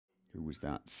Who was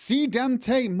that? C.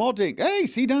 Dante modding. Hey,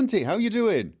 C. Dante, how you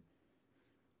doing?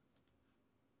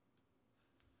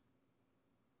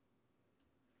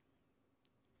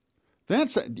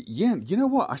 That's yeah. You know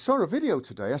what? I saw a video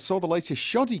today. I saw the latest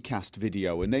Shoddycast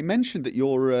video, and they mentioned that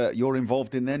you're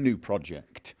involved in their new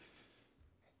project.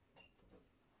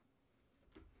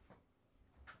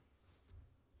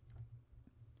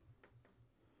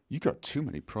 You got too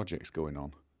many projects going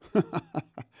on.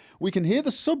 We can hear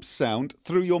the sub sound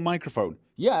through your microphone.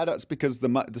 Yeah, that's because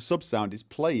the sub sound is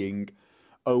playing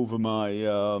over my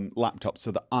laptop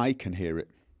so that I can hear it.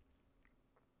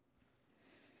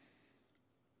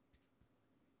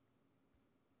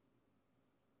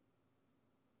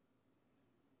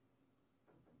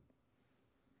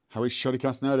 How is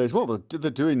Shoddycast nowadays? Well,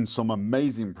 they're doing some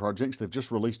amazing projects. They've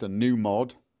just released a new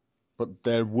mod, but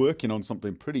they're working on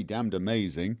something pretty damned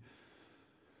amazing.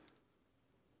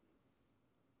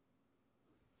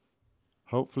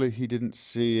 Hopefully he didn't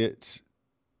see it.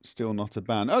 Still not a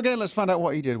ban. Okay, let's find out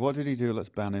what he did. What did he do? Let's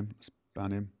ban him. Let's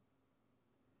ban him.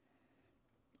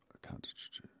 I can't.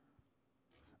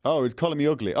 Oh, he's calling me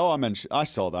ugly. Oh, I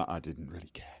saw that. I didn't really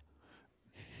care.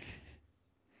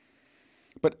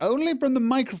 But only from the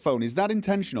microphone. Is that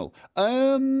intentional?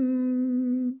 Oh,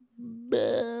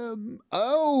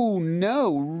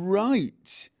 no.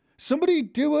 Right. Somebody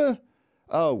do a...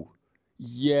 Oh,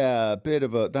 yeah. A bit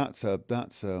of a... That's...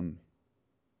 Right.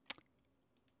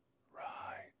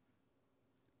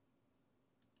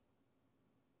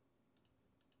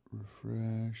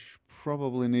 Refresh.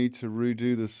 Probably need to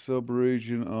redo the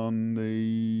sub-region on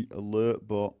the alert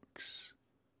box.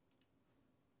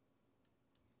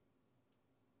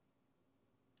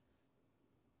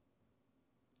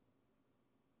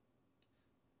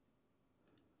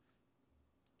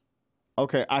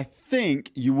 Okay, I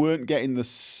think you weren't getting the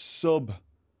sub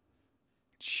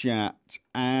chat,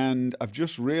 and I've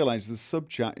just realized the sub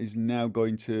chat is now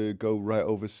going to go right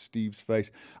over Steve's face.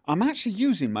 I'm actually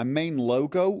using my main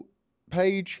logo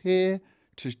page here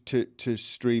to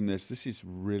stream this. This is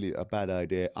really a bad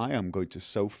idea. I am going to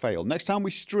so fail. Next time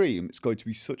we stream, it's going to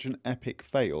be such an epic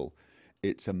fail.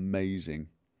 It's amazing.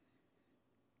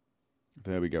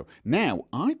 There we go. Now,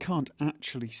 I can't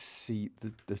actually see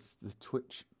the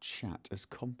Twitch chat as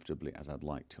comfortably as I'd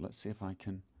like to. Let's see if I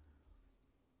can.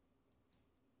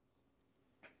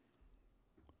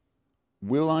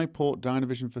 Will I port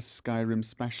Dynavision for Skyrim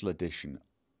Special Edition?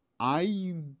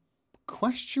 I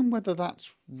question whether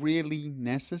that's really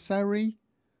necessary.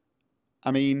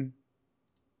 I mean,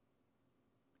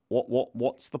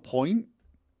 what's the point?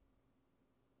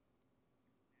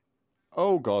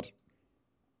 Oh, God.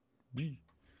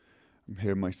 I'm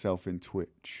hearing myself in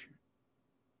Twitch.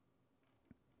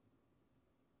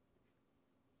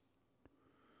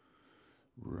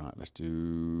 Right, let's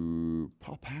do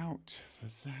pop out for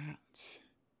that.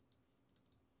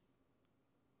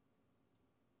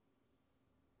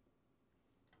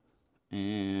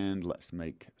 And let's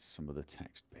make some of the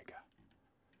text bigger.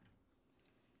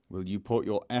 Will you port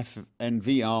your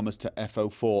FNV armors to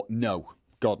FO4? No.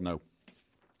 God, no.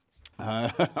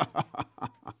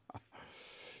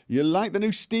 You like the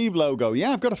new Steve logo?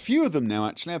 Yeah, I've got a few of them now,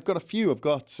 actually. I've got a few. I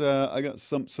got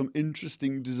some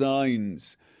interesting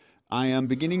designs. I am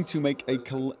beginning to make a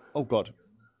oh, God.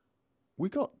 We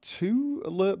got 2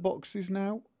 alert boxes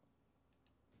now.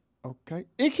 Okay.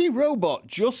 Icky Robot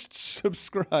just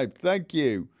subscribed. Thank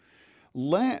you.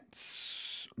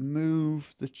 Let's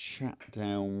move the chat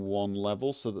down 1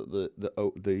 level so that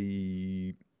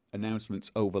the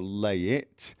announcements overlay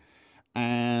it.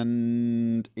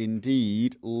 And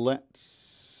indeed,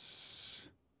 let's...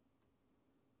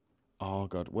 Oh,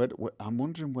 God. I'm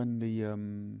wondering when the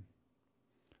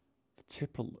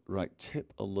tip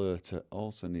alerter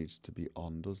also needs to be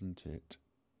on, doesn't it?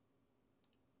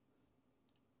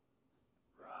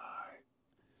 Right.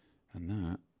 And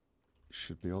that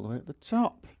should be all the way at the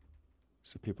top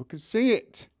so people can see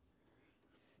it.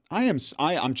 I'm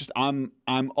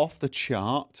off the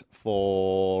chart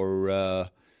for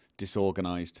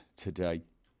disorganized today.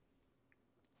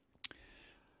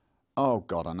 Oh,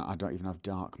 God, I don't even have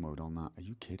dark mode on that. Are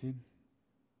you kidding?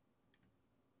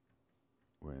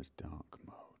 Where's dark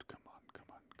mode? Come on, come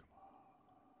on, come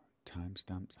on.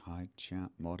 Timestamps, hide chat,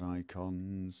 mod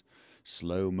icons,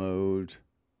 slow mode,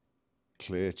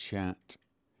 clear chat,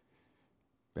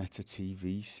 better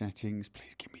TV settings.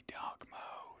 Please give me dark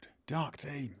mode. Dark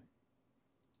theme.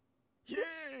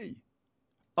 Yay!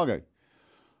 Okay.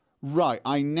 Right,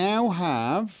 I now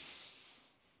have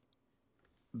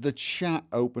the chat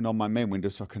open on my main window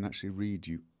so I can actually read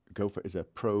you. Gopher is a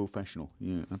professional.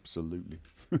 Yeah, absolutely.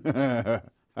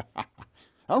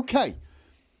 Okay.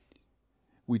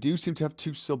 We do seem to have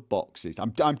 2 sub boxes.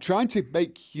 I'm trying to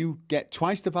make you get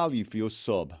twice the value for your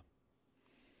sub.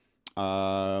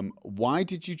 Why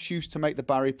did you choose to make the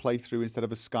Barry playthrough instead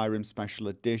of a Skyrim Special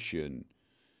Edition?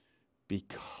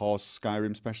 Because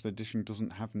Skyrim Special Edition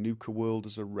doesn't have Nuka World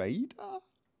as a raider?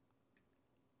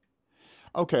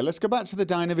 Okay, let's go back to the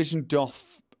Dynavision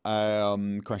DOF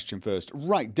question first.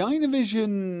 Right,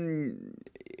 Dynavision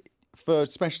for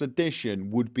Special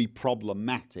Edition would be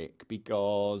problematic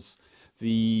because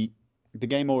the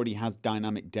game already has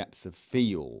dynamic depth of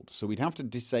field. So we'd have to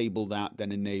disable that,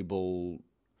 then enable...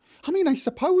 I mean, I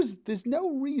suppose there's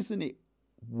no reason it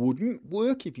wouldn't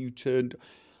work if you turned...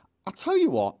 I'll tell you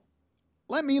what.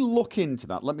 Let me look into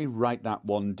that. Let me write that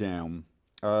one down.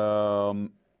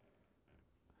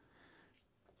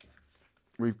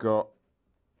 We've got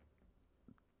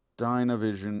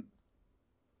Dynavision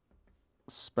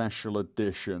Special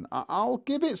Edition. I'll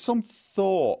give it some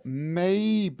thought.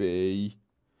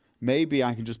 Maybe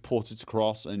I can just port it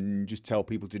across and just tell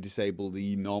people to disable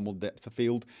the normal depth of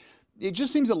field. It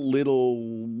just seems a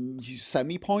little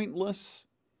semi-pointless.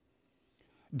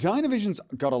 Dynavision's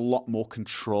got a lot more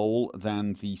control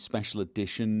than the Special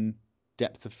Edition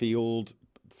depth of field.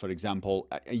 For example,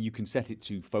 you can set it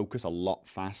to focus a lot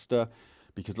faster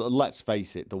because, let's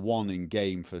face it, the one in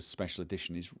game for Special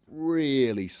Edition is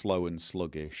really slow and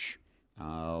sluggish.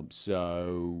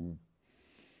 So,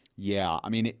 yeah, I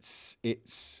mean,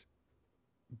 it's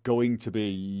going to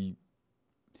be...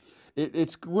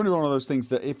 It's one of those things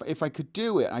that if I could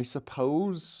do it, I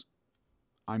suppose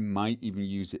I might even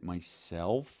use it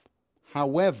myself.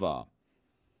 However,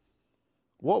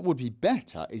 what would be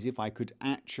better is if I could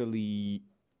actually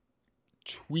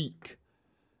tweak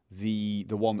the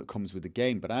one that comes with the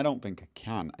game, but I don't think I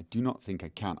can. I do not think I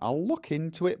can. I'll look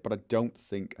into it, but I don't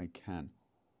think I can.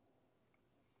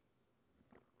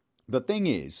 The thing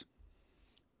is,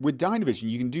 with Dynavision,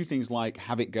 you can do things like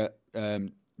have it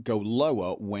go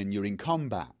lower when you're in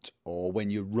combat or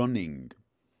when you're running,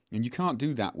 and you can't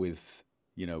do that with,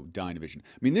 you know, Dynavision.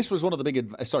 I mean, this was one of the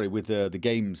big with the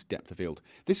game's depth of field.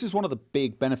 This is one of the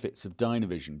big benefits of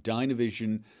Dynavision.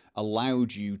 Dynavision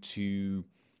allowed you to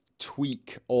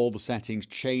tweak all the settings,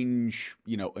 change,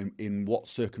 you know, in what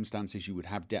circumstances you would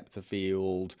have depth of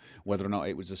field, whether or not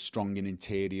it was as strong in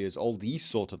interiors, all these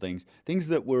sort of things. Things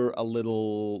that were a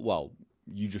little, well,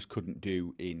 you just couldn't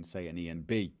do in, say, an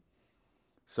ENB.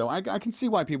 So I can see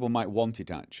why people might want it,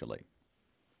 actually.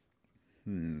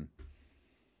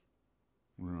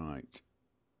 Right.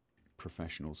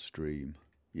 Professional stream.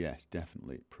 Yes,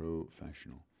 definitely.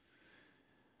 Professional.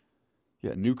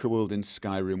 Yeah, Nuka World in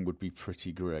Skyrim would be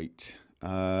pretty great.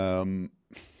 Oh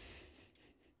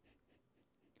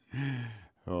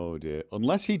dear.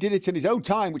 Unless he did it in his own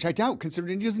time, which I doubt,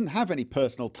 considering he doesn't have any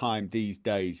personal time these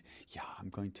days. Yeah, I'm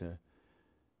going to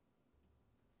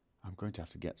have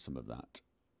to get some of that.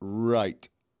 Right.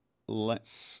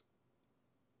 Let's...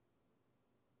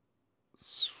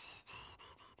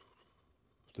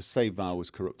 The save file was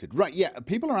corrupted. Right, yeah,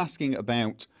 people are asking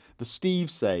about the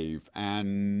Steve save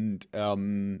and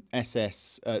Skyrim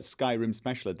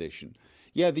Special Edition.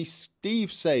 Yeah, the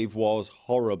Steve save was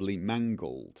horribly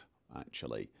mangled,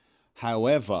 actually.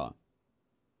 However,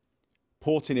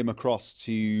 porting him across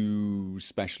to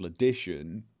Special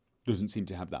Edition doesn't seem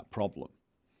to have that problem.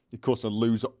 Of course, I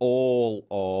lose all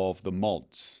of the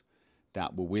mods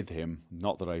that were with him.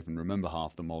 Not that I even remember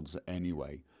half the mods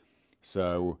anyway.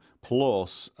 So,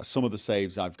 plus some of the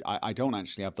saves I don't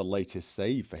actually have the latest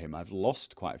save for him. I've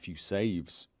lost quite a few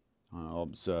saves.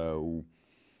 So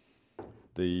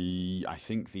I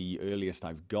think the earliest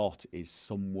I've got is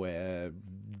somewhere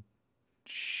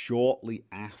shortly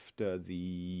after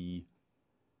the,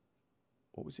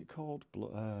 what was it called?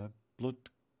 Bloodguard?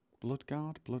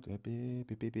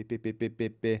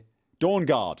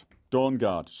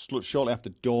 Dawnguard. Shortly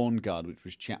after Dawnguard, which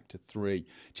was Chapter 3.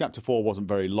 Chapter 4 wasn't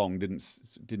very long,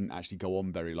 didn't actually go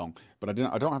on very long. But I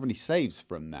don't have any saves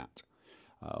from that.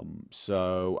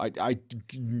 So I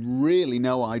really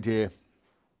no idea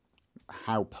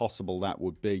how possible that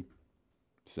would be.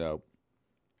 So,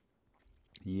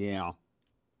 yeah.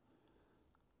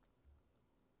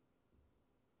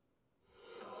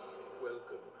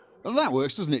 Well, that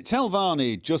works, doesn't it? Tell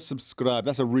Varney, just subscribe.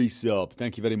 That's a resub.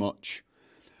 Thank you very much.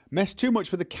 Messed too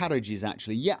much with the carriages,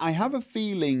 actually. Yeah, I have a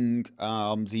feeling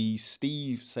the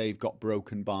Steve save got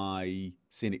broken by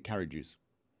scenic carriages.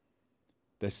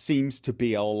 There seems to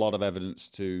be a lot of evidence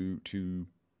to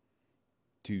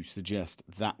suggest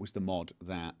that was the mod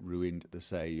that ruined the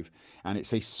save. And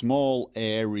it's a small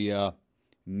area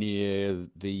near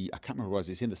the... I can't remember where it was.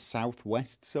 It's in the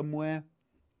southwest somewhere,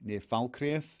 near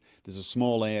Falkreath. There's a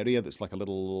small area that's like a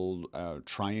little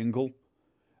triangle.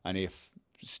 and if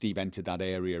Steve entered that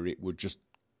area, it would just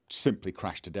simply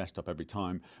crash to desktop every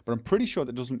time. But I'm pretty sure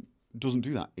that doesn't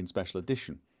do that in Special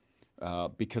Edition,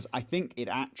 because I think it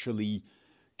actually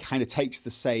kind of takes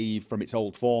the save from its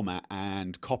old format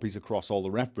and copies across all the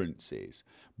references,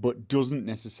 but doesn't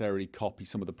necessarily copy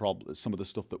some of the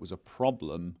stuff that was a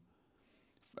problem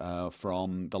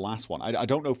from the last one. I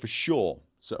don't know for sure,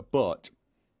 but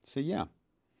yeah,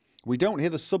 we don't hear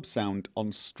the sub sound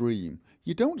on stream.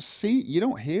 You don't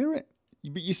hear it,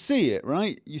 but you see it,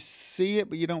 right? You see it,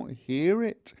 but you don't hear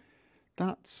it.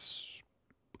 That's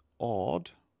odd.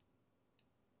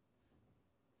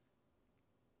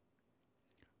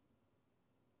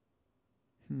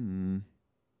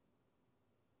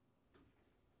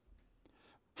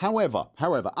 However,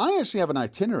 I actually have an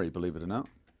itinerary, believe it or not.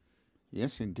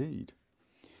 Yes, indeed.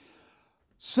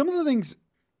 Some of the things,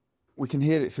 we can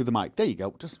hear it through the mic. There you go.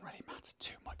 It doesn't really matter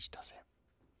too much, does it?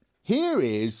 Here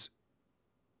is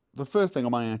the first thing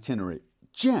on my itinerary.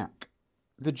 Jack.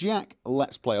 The Jack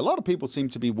Let's Play. A lot of people seem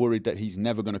to be worried that he's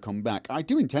never going to come back. I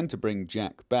do intend to bring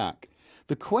Jack back.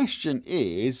 The question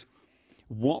is,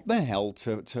 what the hell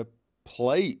to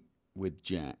play with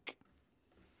Jack?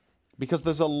 Because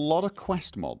there's a lot of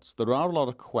quest mods. There are a lot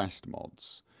of quest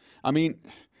mods. I mean,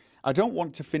 I don't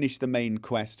want to finish the main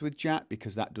quest with Jack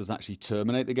because that does actually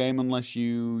terminate the game unless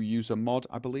you use a mod,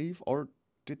 I believe. Or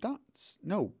did that?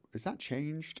 No, is that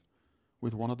changed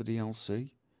with one of the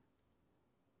DLC?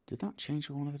 Did that change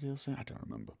with one of the DLC? I don't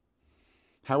remember.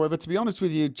 However, to be honest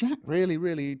with you, Jack really,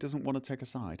 really doesn't want to take a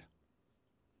side.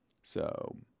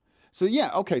 So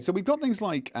yeah, okay. So we've got things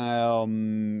like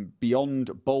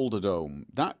Beyond Boulder Dome.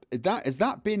 Has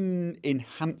that been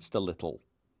enhanced a little?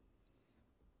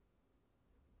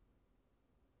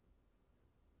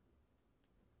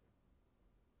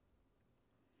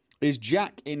 Is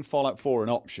Jack in Fallout 4 an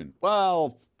option?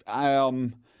 Well,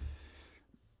 to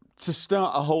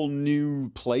start a whole new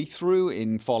playthrough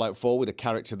in Fallout 4 with a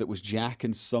character that was Jack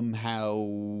and somehow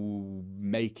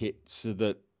make it so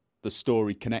that the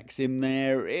story connects him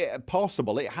there,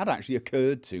 possible. It had actually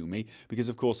occurred to me because,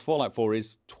 of course, Fallout 4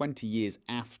 is 20 years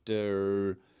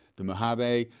after the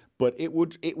Mojave, but it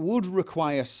would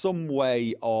require some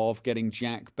way of getting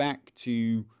Jack back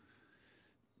to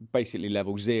basically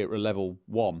level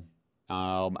 1.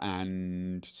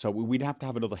 And so we'd have to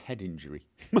have another head injury.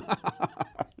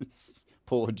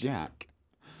 Poor Jack.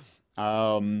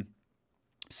 Skyrim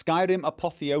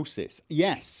Apotheosis.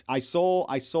 Yes, I saw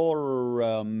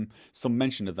some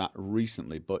mention of that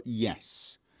recently, but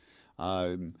yes.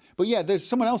 But yeah, there's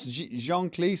someone else,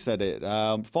 Jean-Clee said it.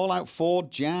 Fallout 4,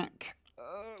 Jack,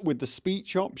 with the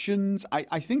speech options.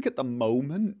 I think at the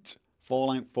moment,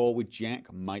 Fallout 4 with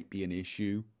Jack might be an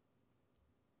issue.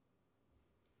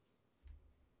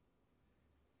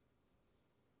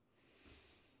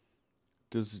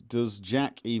 Does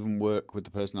Jack even work with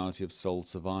the personality of Soul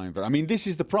Survivor? I mean, this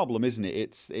is the problem, isn't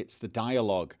it? It's the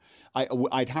dialogue.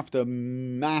 I'd have to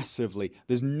massively...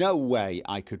 There's no way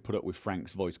I could put up with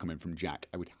Frank's voice coming from Jack.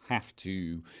 I would have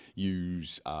to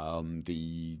use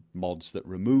the mods that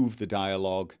remove the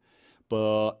dialogue.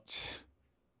 But...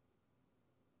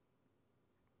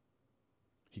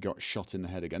 he got shot in the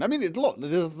head again. I mean, look,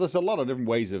 there's a lot of different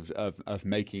ways of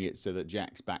making it so that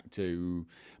Jack's back to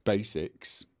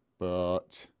basics.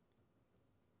 But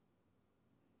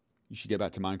you should get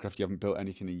back to Minecraft. You haven't built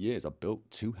anything in years. I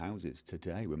built 2 houses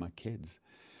today with my kids.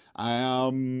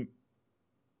 There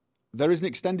is an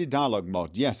extended dialogue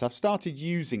mod. Yes, I've started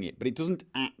using it, but it doesn't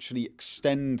actually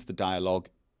extend the dialogue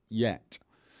yet.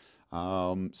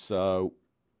 However,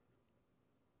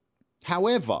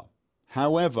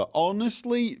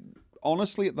 honestly,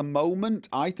 at the moment,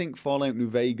 I think Fallout New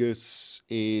Vegas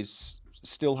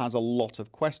still has a lot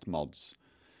of quest mods.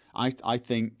 I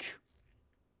think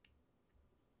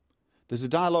there's a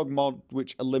dialogue mod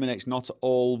which eliminates not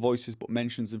all voices but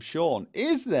mentions of Sean.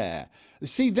 Is there?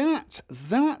 See,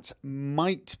 that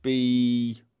might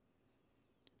be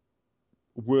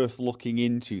worth looking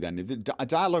into then. A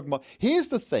dialogue mod. Here's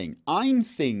the thing. I'm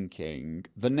thinking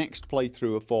the next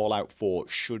playthrough of Fallout 4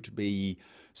 should be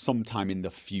sometime in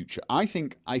the future. I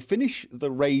think I finished the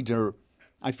Raider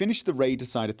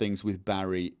side of things with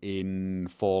Barry in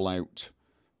Fallout...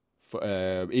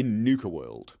 in Nuka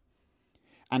World,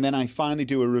 and then I finally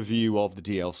do a review of the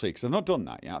DLC because I've not done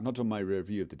that yet. I've not done my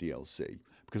review of the DLC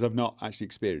because I've not actually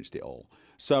experienced it all.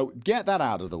 So get that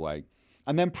out of the way,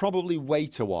 and then probably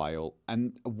wait a while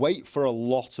and wait for a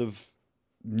lot of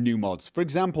new mods. For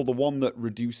example, the one that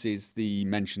reduces the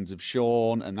mentions of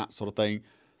Sean and that sort of thing.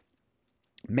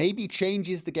 Maybe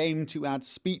changes the game to add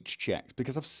speech checks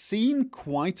because I've seen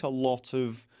quite a lot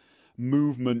of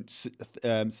movements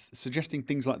suggesting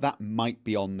things like that might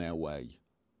be on their way.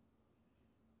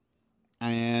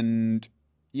 And,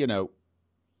 you know,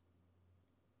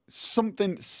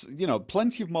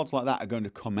 plenty of mods like that are going to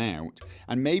come out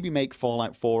and maybe make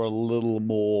Fallout 4 a little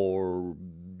more,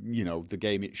 you know, the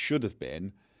game it should have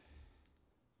been.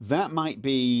 That might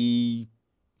be,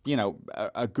 you know,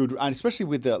 a good, and especially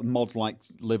with the mods like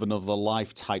Live Another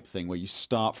Life type thing where you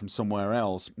start from somewhere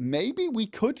else, maybe we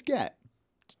could get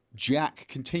Jack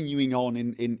continuing on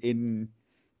in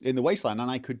the Wasteland,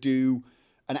 and I could do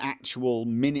an actual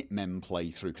Minutemen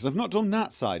playthrough, because I've not done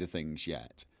that side of things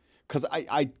yet. Because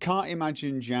I can't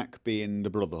imagine Jack being the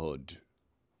Brotherhood.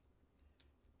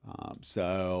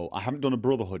 So I haven't done a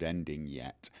Brotherhood ending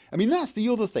yet. I mean, that's the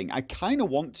other thing. I kind of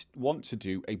want to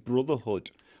do a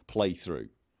Brotherhood playthrough.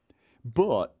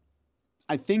 But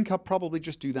I think I'll probably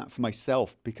just do that for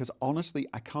myself, because honestly,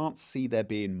 I can't see there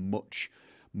being much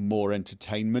more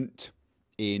entertainment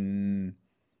in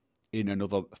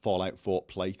another Fallout 4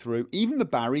 playthrough. Even the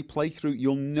Barry playthrough,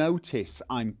 you'll notice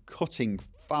I'm cutting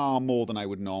far more than I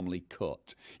would normally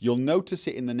cut. You'll notice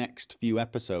it in the next few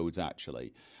episodes,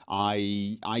 actually.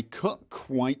 I cut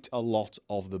quite a lot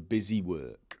of the busy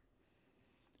work.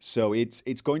 So it's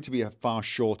going to be a far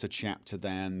shorter chapter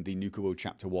than the Nuka World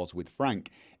chapter was with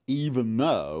Frank, even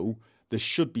though there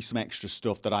should be some extra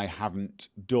stuff that I haven't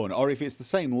done. Or if it's the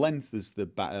same length as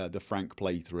the Frank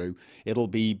playthrough, it'll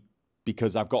be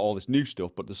because I've got all this new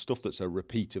stuff, but the stuff that's a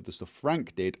repeat of the stuff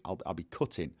Frank did, I'll be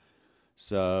cutting.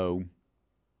 So,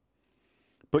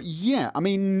 but yeah, I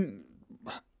mean,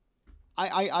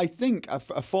 I think a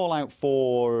Fallout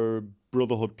 4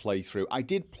 Brotherhood playthrough, I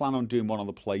did plan on doing one on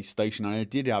the PlayStation, and I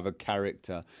did have a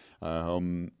character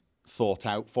thought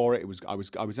out for it. I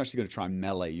was actually going to try and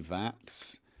melee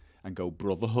that and go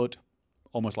Brotherhood,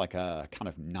 almost like a kind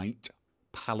of knight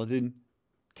paladin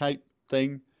type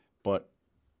thing, but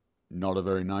not a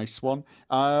very nice one.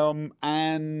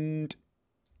 And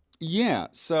yeah,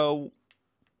 so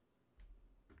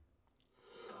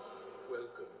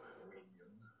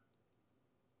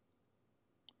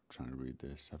trying to read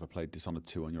this. Have I played Dishonored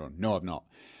 2 on your own? No, I've not.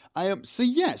 So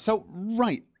yeah, so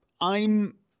right,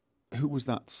 who was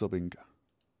that subbing?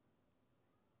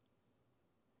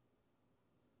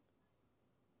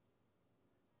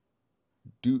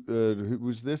 Who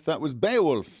was this? That was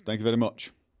Beowulf. Thank you very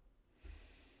much.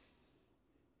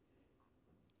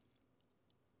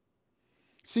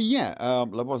 So yeah,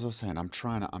 what was I saying? I'm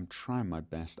trying my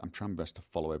best. I'm trying my best to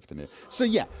follow everything here. So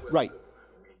yeah, right.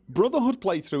 Brotherhood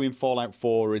playthrough in Fallout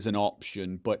 4 is an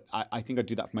option, but I think I'd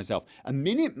do that for myself. A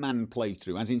Minuteman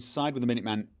playthrough, as in side with the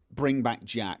Minuteman, bring back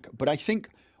Jack. But I think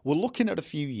we're looking at a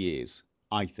few years,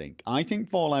 I think. I think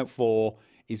Fallout 4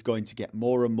 is going to get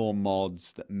more and more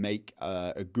mods that make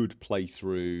a good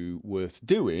playthrough worth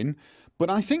doing. But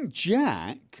I think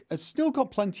Jack has still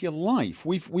got plenty of life.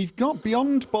 We've got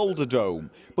Beyond Boulder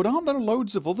Dome, but aren't there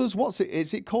loads of others? What's it?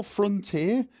 Is it called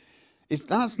Frontier?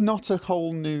 That's not a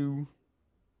whole new...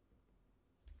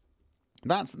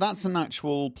 That's an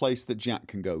actual place that Jack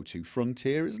can go to.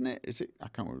 Frontier, isn't it? Is it? I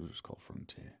can't remember what it's called.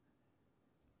 Frontier.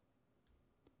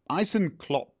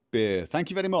 Eisenklopp beer.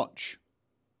 Thank you very much.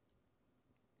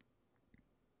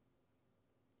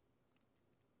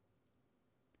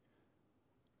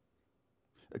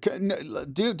 Okay, no,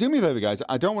 do me a favor, guys.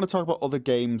 I don't want to talk about other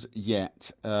games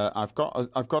yet. I've got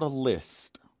a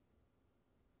list.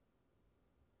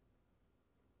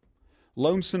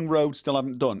 Lonesome Road still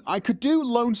haven't done. I could do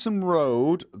Lonesome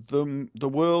Road, the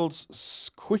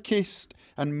world's quickest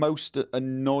and most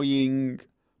annoying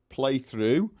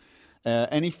playthrough.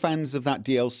 Any fans of that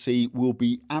DLC will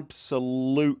be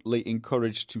absolutely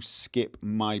encouraged to skip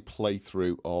my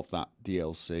playthrough of that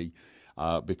DLC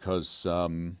because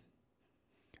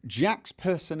Jack's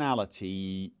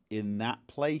personality in that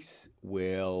place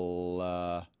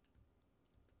will...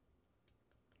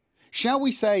 shall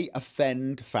we say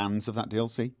offend fans of that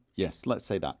DLC? Yes, let's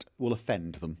say that. We'll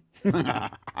offend them.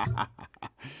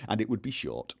 And it would be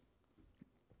short.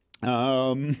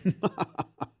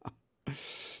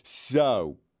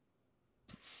 So,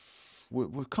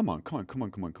 come on.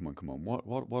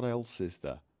 What else is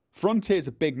there? Frontier's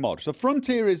a big mod. So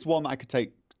Frontier is one that I could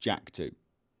take Jack to.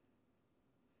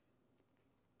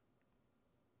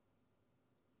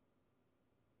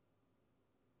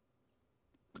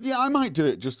 Yeah, I might do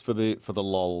it just for the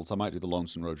lols. I might do the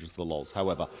Lonesome Road just for the lols.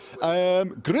 However,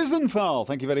 Grisenfall,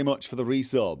 thank you very much for the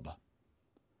resub.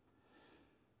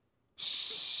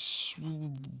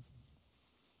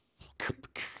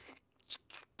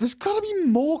 There's got to be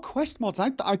more quest mods.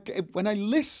 When I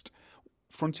list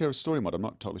Frontier Story mod, I'm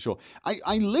not totally sure.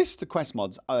 I list the quest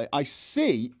mods. I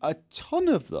see a ton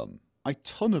of them. A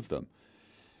ton of them.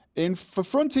 For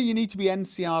Frontier, you need to be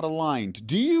NCR aligned.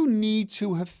 Do you need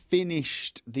to have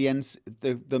finished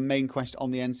the main quest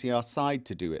on the NCR side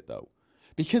to do it, though?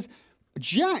 Because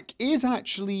Jack is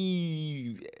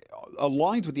actually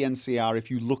aligned with the NCR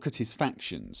if you look at his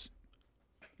factions.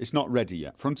 It's not ready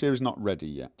yet. Frontier is not ready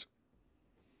yet.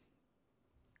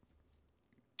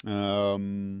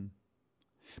 Because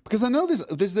I know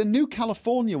there's the new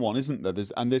California one, isn't there?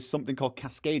 There's something called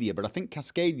Cascadia, but I think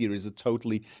Cascadia is a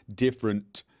totally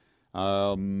different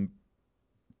game.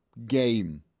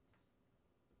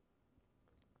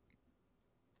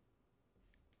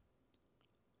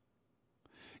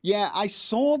 Yeah, I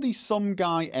saw the Some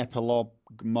Guy epilogue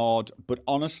mod, but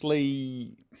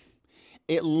honestly,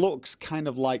 it looks kind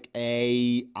of like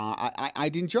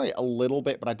I'd enjoy it a little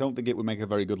bit, but I don't think it would make a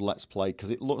very good Let's Play because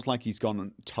it looks like he's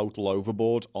gone total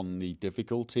overboard on the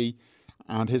difficulty.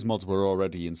 And his mods were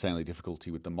already insanely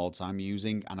difficulty with the mods I'm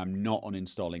using, and I'm not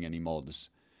uninstalling any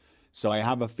mods. So I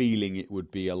have a feeling it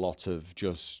would be a lot of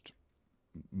just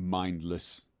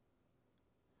mindless.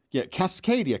 Yeah,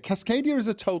 Cascadia. Cascadia is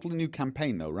a totally new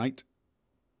campaign though, right?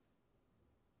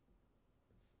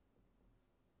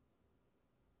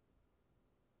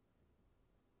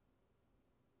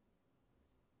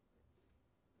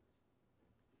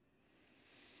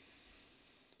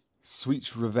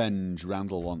 Sweet Revenge.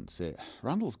 Randall wants it.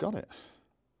 Randall's got it.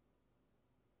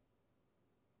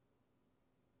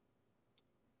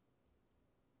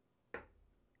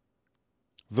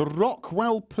 The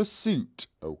Rockwell Pursuit.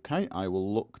 Okay, I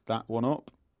will look that one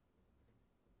up.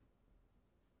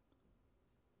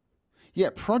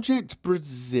 Yeah, Project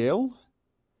Brazil.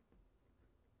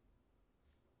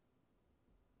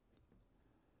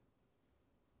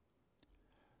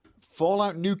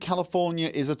 Fallout New California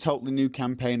is a totally new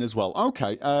campaign as well.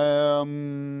 Okay,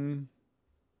 I'm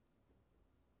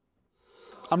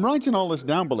writing all this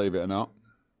down, believe it or not.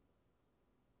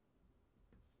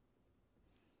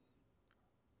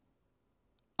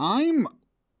 I'm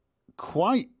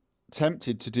quite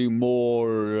tempted to do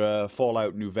more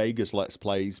Fallout New Vegas Let's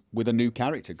Plays with a new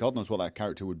character. God knows what that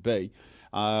character would be.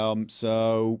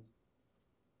 So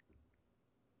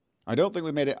I don't think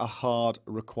we made it a hard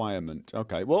requirement.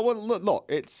 Okay, well look,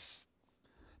 it's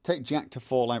take Jack to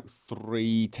Fallout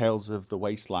 3 Tales of the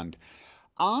Wasteland.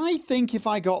 I think if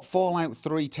I got Fallout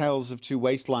 3 Tales of Two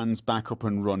Wastelands back up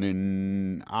and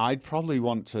running, I'd probably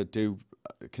want to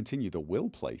continue the Will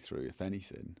playthrough, if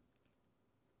anything.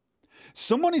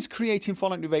 Someone is creating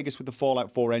Fallout New Vegas with the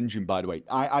Fallout 4 engine, by the way.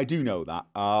 I do know that.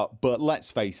 But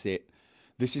let's face it,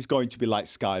 this is going to be like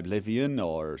Sky Oblivion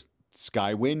or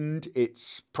Skywind.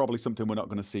 It's probably something we're not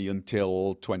going to see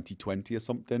until 2020 or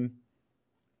something.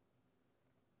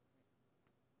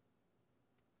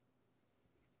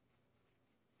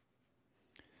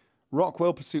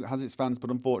 Rockwell Pursuit has its fans, but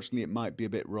unfortunately it might be a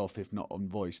bit rough if not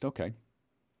unvoiced. Okay.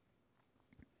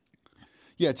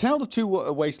 Yeah, Tale of Two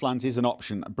Wastelands is an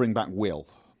option. Bring back Will,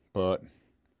 but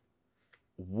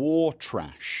War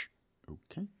Trash.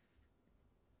 Okay.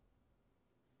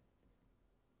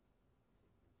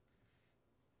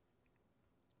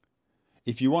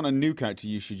 If you want a new character,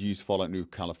 you should use Fallout New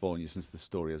California since the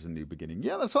story has a new beginning.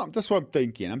 Yeah, that's what I'm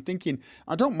thinking. I'm thinking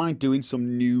I don't mind doing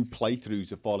some new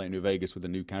playthroughs of Fallout New Vegas with a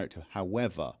new character.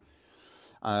 However,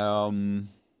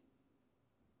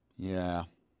 yeah.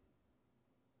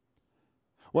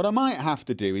 What I might have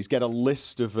to do is get a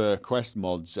list of quest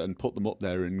mods and put them up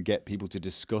there and get people to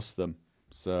discuss them.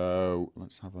 So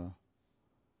let's have a...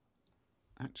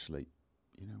 Actually,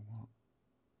 you know what?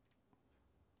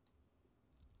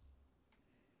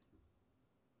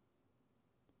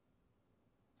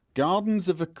 Gardens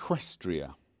of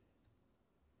Equestria.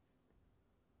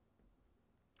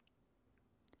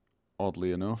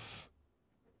 Oddly enough.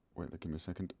 Wait, give me a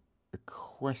second.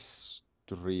 Equestria.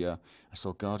 I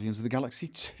saw Guardians of the Galaxy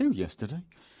 2 yesterday.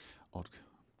 Odd.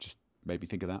 Just made me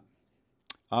think of that.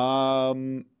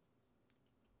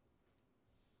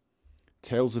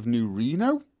 Tales of New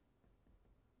Reno.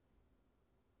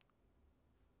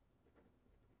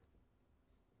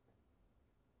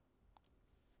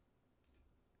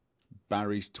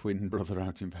 Barry's twin brother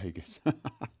out in Vegas.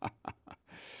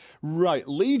 Right,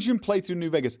 Legion playthrough New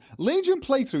Vegas. Legion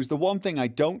playthrough is the one thing I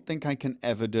don't think I can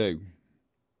ever do.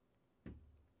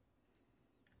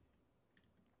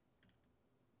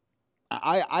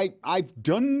 I've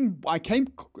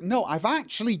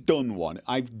actually done one.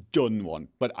 I've done one,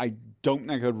 but I don't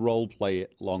think I could role play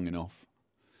it long enough.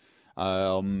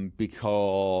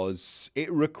 Because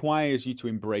it requires you to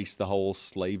embrace the whole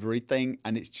slavery thing,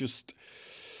 and it's just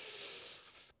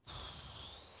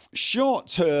short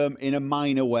term in a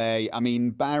minor way. I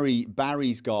mean,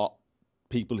 Barry's got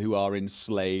people who are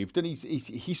enslaved, and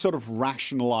he sort of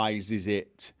rationalizes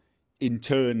it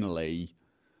internally.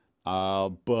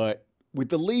 But with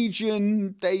the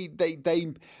Legion,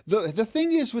 the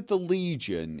thing is with the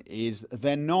Legion is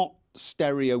they're not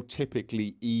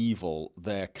stereotypically evil,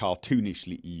 they're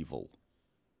cartoonishly evil.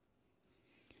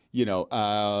 You know,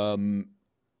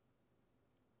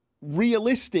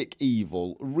 realistic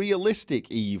evil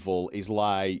is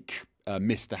like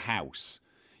Mr. House.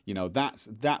 You know,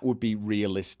 that would be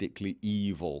realistically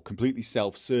evil, completely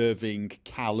self-serving,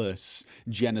 callous,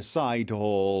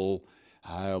 genocidal,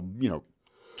 you know,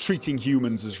 treating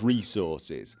humans as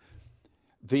resources.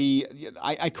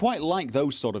 I quite like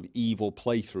those sort of evil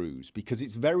playthroughs because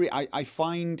it's I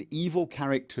find evil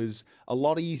characters a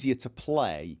lot easier to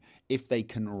play if they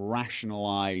can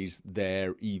rationalize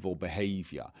their evil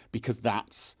behavior, because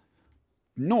that's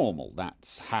normal.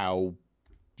 That's how,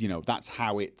 you know, that's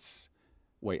how it's...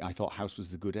 Wait, I thought House was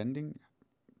the good ending?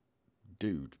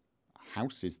 Dude,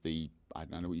 House is the, I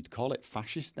don't know what you'd call it,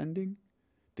 fascist ending?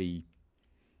 The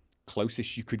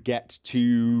closest you could get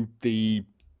to the,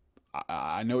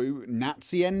 I know,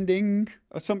 Nazi ending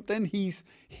or something. He's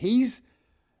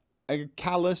a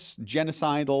callous,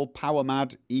 genocidal,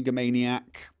 power-mad egomaniac.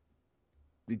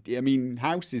 I mean,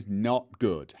 House is not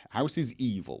good. House is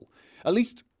evil. At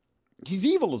least, he's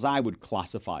evil as I would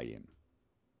classify him.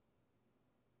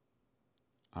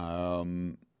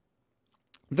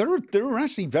 There are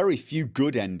actually very few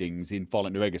good endings in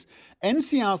Fallout New Vegas.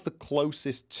 NCR's the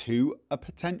closest to a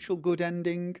potential good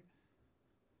ending.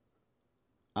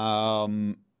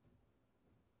 House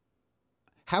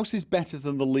is better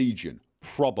than the Legion,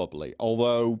 probably.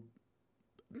 Although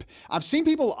I've seen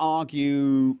people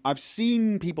argue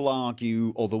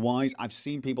otherwise. I've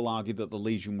seen people argue that the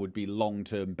Legion would be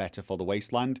long-term better for the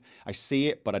Wasteland. I see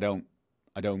it, but I don't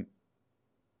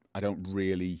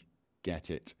really get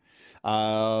it.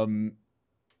 The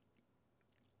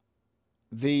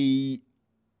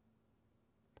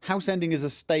House ending is a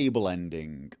stable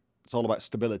ending. It's all about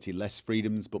stability, less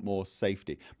freedoms, but more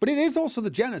safety. But it is also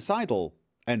the genocidal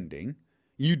ending.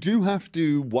 You do have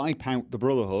to wipe out the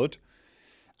Brotherhood.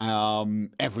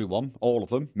 Everyone, all of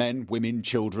them, men, women,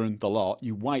 children, the lot.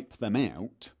 You wipe them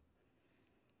out.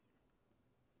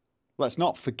 Let's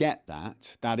not forget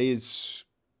that. That is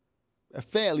a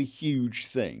fairly huge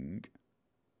thing.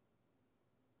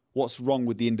 What's wrong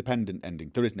with the independent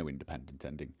ending? There is no independent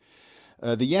ending.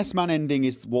 The Yes Man ending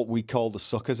is what we call the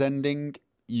Suckers ending.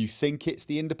 You think it's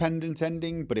the independent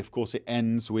ending, but of course it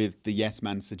ends with the Yes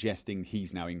Man suggesting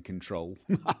he's now in control.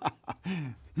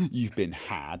 You've been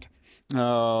had.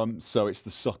 So it's the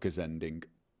Suckers ending.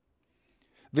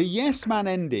 The Yes Man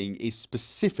ending is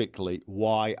specifically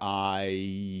why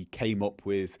I came up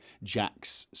with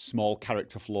Jack's small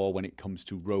character flaw when it comes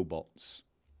to robots.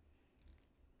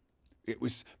 It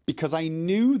was because I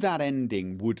knew that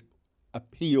ending would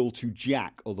appeal to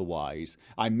Jack otherwise.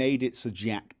 I made it so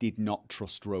Jack did not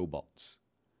trust robots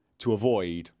to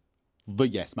avoid the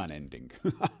Yes Man ending.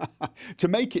 To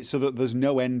make it so that there's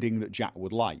no ending that Jack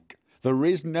would like. There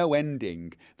is no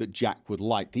ending that Jack would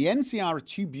like. The NCR are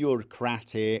too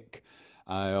bureaucratic.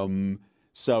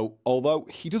 So although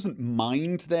he doesn't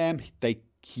mind them,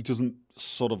 he doesn't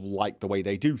sort of like the way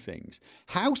they do things.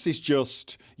 House is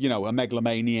just, you know, a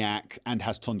megalomaniac and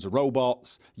has tons of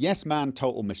robots. Yes Man,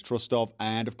 total mistrust of.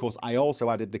 And of course, I also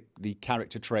added the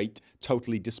character trait,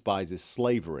 totally despises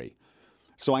slavery.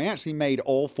 So I actually made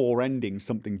all four endings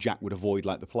something Jack would avoid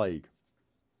like the plague.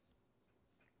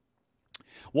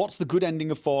 What's the good ending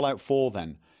of Fallout 4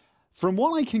 then? From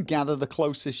what I can gather, the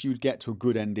closest you'd get to a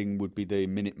good ending would be the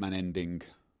Minuteman ending.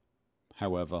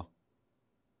 However,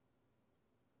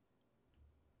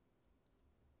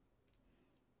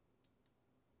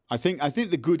 I think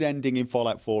the good ending in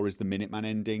Fallout 4 is the Minuteman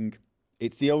ending.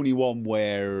 It's the only one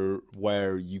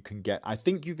where you can get. I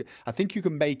think you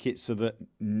can make it so that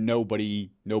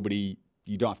nobody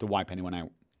you don't have to wipe anyone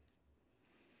out.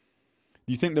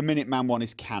 Do you think the Minuteman one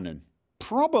is canon?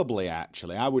 Probably,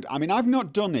 actually. I mean, I've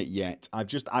not done it yet.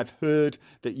 I've heard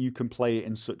that you can play it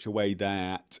in such a way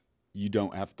that you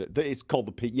don't have to. It's called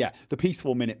the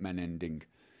Peaceful Minuteman ending.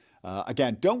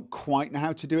 Again, don't quite know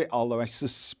how to do it, although I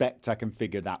suspect I can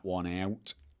figure that one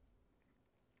out.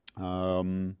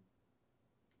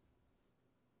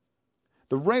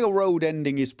 The Railroad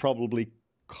ending is probably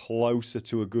closer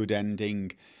to a good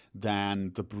ending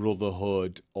than the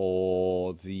Brotherhood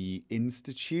or the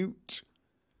Institute.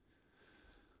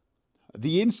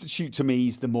 The Institute, to me,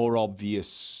 is the more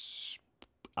obvious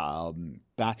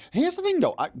bad. Here's the thing,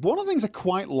 though. One of the things I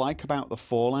quite like about the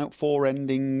Fallout 4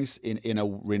 endings, in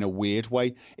a weird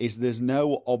way, is there's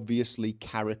no obviously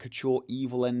caricature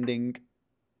evil ending.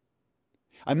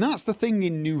 And that's the thing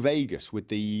in New Vegas with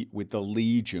the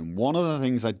Legion. One of the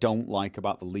things I don't like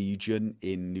about the Legion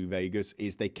in New Vegas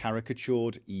is they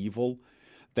caricatured evil.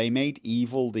 They made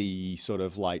evil the sort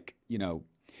of like, you know,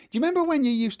 do you remember when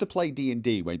you used to play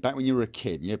D&D, back when you were a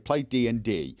kid, you played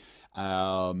D&D,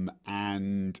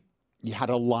 and you had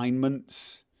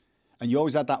alignments, and you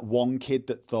always had that one kid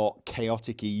that thought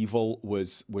chaotic evil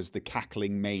was the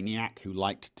cackling maniac who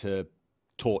liked to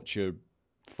torture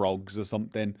frogs or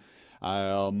something.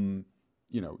 You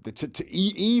know,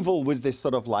 evil was this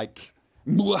sort of like,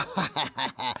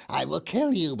 I will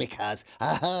kill you because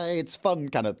it's fun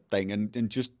kind of thing, and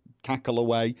just cackle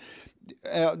away.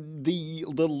 The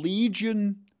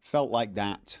Legion felt like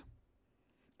that.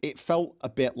 It felt a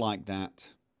bit like that.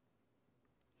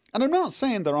 And I'm not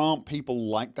saying there aren't people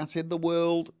like that in the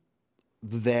world.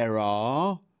 There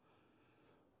are.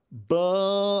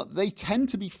 But they tend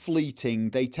to be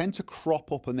fleeting. They tend to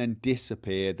crop up and then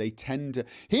disappear. They tend to...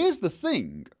 Here's the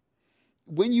thing.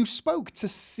 When you spoke to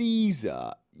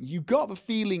Caesar, you got the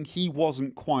feeling he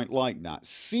wasn't quite like that.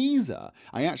 Caesar,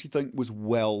 I actually think, was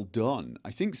well done.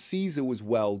 I think Caesar was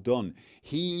well done.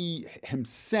 He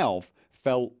himself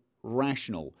felt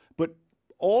rational. But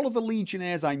all of the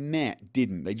Legionnaires I met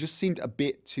didn't. They just seemed a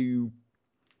bit too...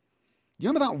 You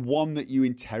remember that one that you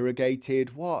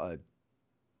interrogated? What a...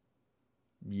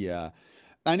 Yeah.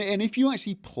 And if you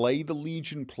actually play the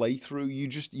Legion playthrough,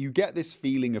 you get this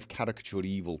feeling of caricatured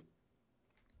evil.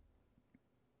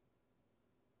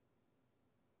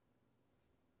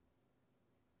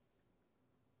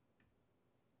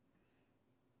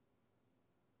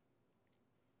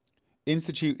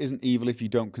 Institute isn't evil if you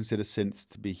don't consider synths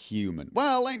to be human.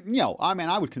 Well, you know, I mean,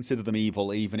 I would consider them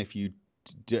evil even if you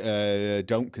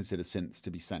don't consider synths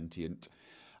to be sentient.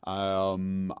 I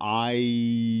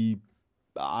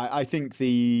think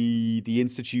the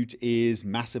Institute is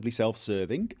massively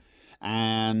self-serving,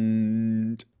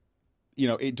 and you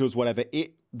know, it does whatever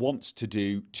it wants to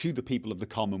do to the people of the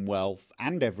Commonwealth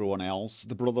and everyone else,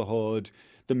 the Brotherhood,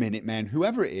 the Minutemen,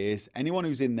 whoever it is, anyone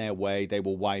who's in their way, they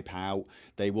will wipe out.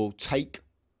 They will take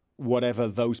whatever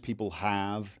those people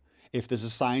have. If there's a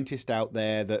scientist out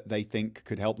there that they think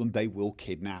could help them, they will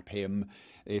kidnap him.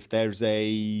 If there's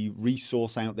a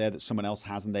resource out there that someone else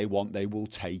has and they want, they will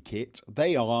take it.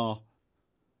 They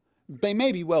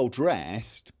may be well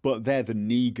dressed, but they're the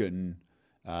Negan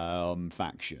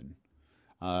faction.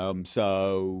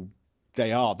 So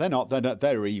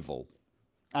they're evil.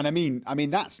 And I mean,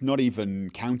 that's not even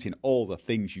counting all the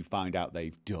things you find out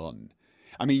they've done.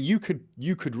 I mean, you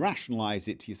could rationalize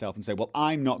it to yourself and say, well,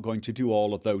 I'm not going to do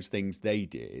all of those things they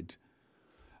did.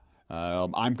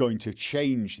 I'm going to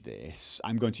change this.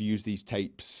 I'm going to use these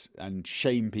tapes and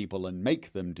shame people and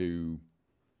make them do...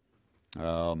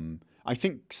 I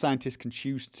think scientists can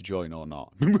choose to join or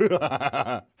not.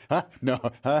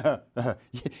 No.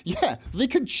 Yeah, they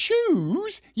can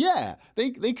choose. Yeah,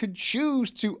 they could choose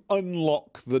to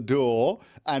unlock the door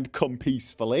and come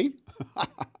peacefully.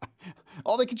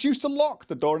 Or they could choose to lock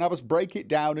the door and have us break it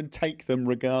down and take them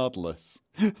regardless.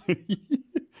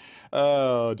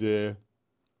 Oh, dear.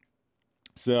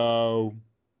 So...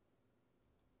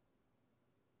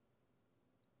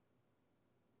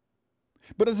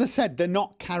 But as I said, they're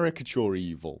not caricature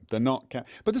evil. They're not.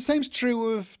 But the same's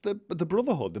true of the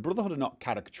Brotherhood. The Brotherhood are not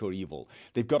caricature evil.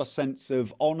 They've got a sense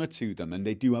of honor to them, and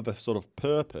they do have a sort of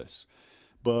purpose.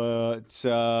 But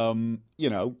you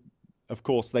know, of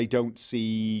course, they don't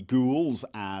see ghouls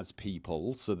as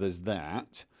people. So there's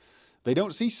that. They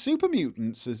don't see super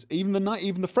mutants as even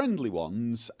the friendly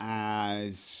ones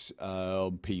as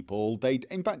people.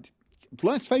 In fact,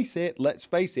 let's face it.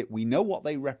 We know what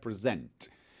they represent.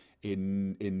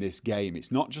 In this game,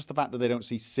 it's not just the fact that they don't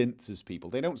see synths as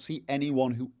people. They don't see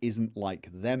anyone who isn't like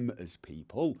them as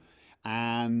people,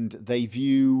 and they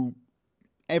view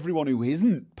everyone who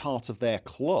isn't part of their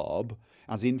club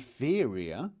as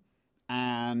inferior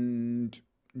and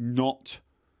not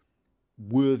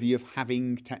worthy of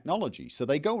having technology. So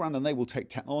they go around and they will take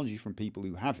technology from people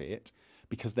who have it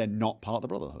because they're not part of the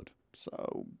Brotherhood.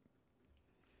 So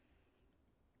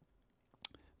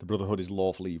the Brotherhood is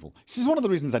lawful evil. This is one of the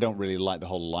reasons I don't really like the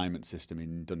whole alignment system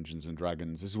in Dungeons and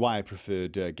Dragons. This is why I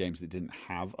preferred games that didn't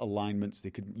have alignments.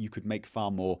 You could make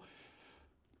far more...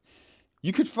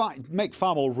 You could make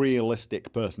far more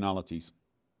realistic personalities.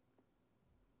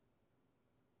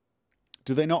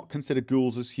 Do they not consider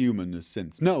ghouls as human as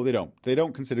synths? No, they don't. They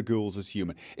don't consider ghouls as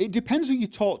human. It depends who you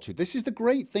talk to. This is the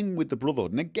great thing with the Brotherhood.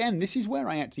 And again, this is where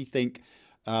I actually think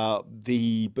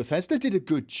the Bethesda did a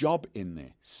good job in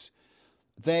this.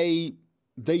 They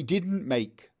didn't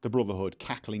make the Brotherhood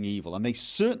cackling evil, and they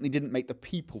certainly didn't make the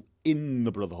people in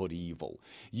the Brotherhood evil.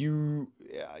 You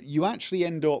actually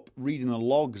end up reading the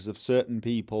logs of certain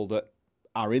people that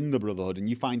are in the Brotherhood, and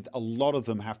you find a lot of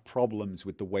them have problems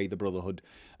with the way the Brotherhood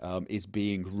is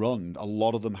being run. A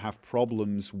lot of them have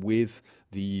problems with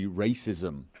the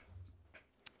racism,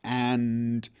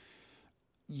 and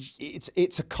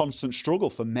it's a constant struggle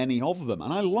for many of them.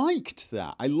 And I liked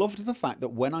that. I loved the fact that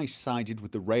when I sided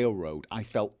with the Railroad, I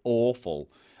felt awful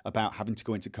about having to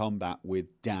go into combat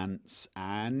with Dance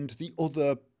and the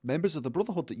other members of the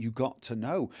Brotherhood that you got to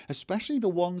know, especially the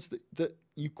ones that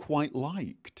you quite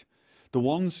liked. The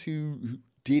ones who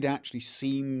did actually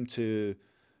seem to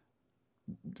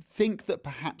think that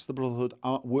perhaps the Brotherhood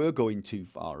were going too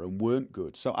far and weren't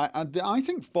good. So I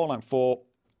think Fallout 4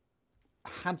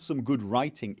 had some good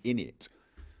writing in it.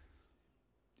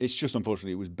 It's just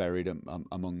unfortunately it was buried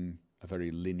among a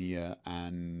very linear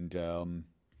and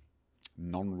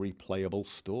non-replayable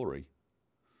story.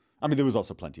 I mean, there was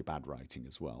also plenty of bad writing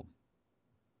as well.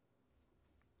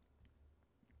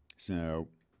 So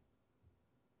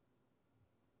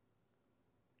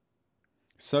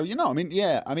you know, I mean,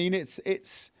 yeah, I mean,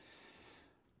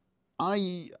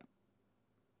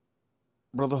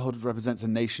 Brotherhood represents a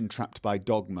nation trapped by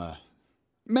dogma.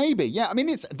 Maybe, yeah. I mean,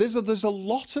 there's a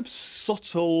lot of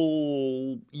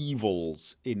subtle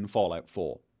evils in Fallout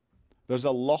 4. There's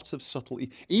a lot of subtle,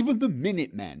 even the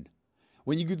Minutemen.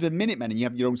 When you go to the Minutemen and you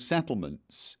have your own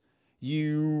settlements, if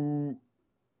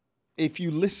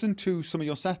you listen to some of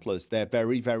your settlers, they're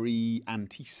very, very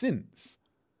anti-synth.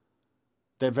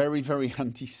 They're very, very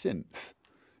anti-synth.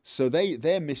 So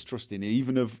they're mistrusting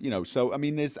even of, you know, so I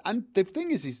mean and the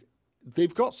thing is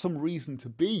they've got some reason to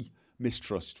be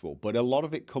mistrustful, but a lot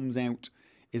of it comes out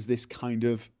is this kind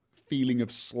of feeling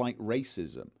of slight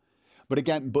racism. But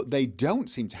again, they don't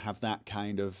seem to have that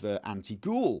kind of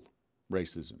anti-ghoul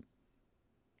racism.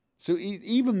 So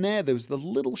even there's the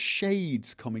little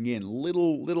shades coming in,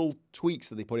 little tweaks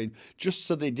that they put in, just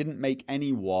so they didn't make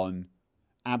anyone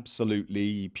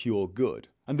absolutely pure good.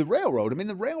 And the Railroad, I mean,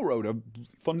 the Railroad are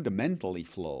fundamentally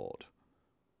flawed.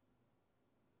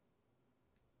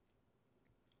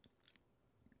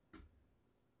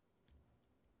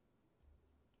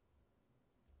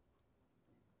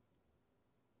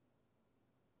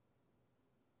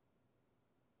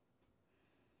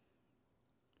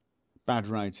 Bad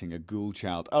writing, a ghoul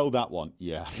child. Oh, that one.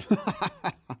 Yeah.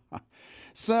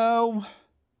 So,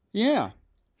 yeah.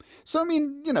 So, I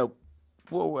mean, you know,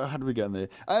 well, how do we get in there?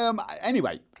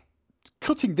 Anyway,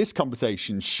 cutting this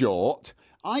conversation short,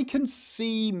 I can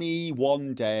see me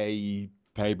one day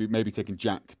maybe taking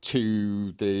Jack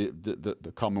to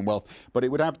the Commonwealth, but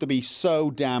it would have to be so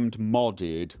damned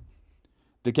modded.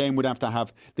 The game would have to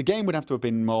have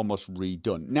been almost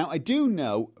redone. Now, I do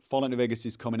know Fallout New Vegas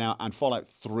is coming out and Fallout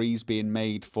 3 is being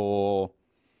made for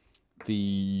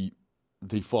the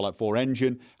Fallout 4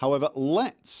 engine. However,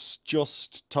 let's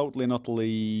just totally and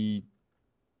utterly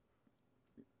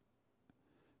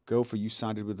Gopher, you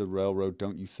sided with the Railroad.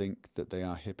 Don't you think that they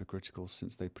are hypocritical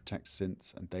since they protect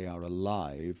synths and they are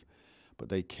alive, but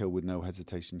they kill with no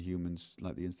hesitation humans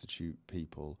like the Institute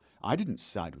people? I didn't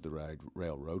side with the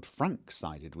Railroad. Frank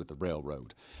sided with the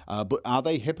Railroad. But are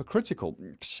they hypocritical?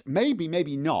 Maybe,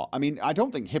 maybe not. I mean, I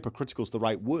don't think hypocritical is the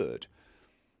right word.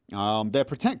 They're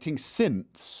protecting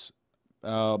synths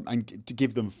and to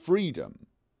give them freedom.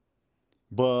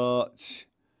 But,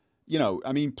 you know,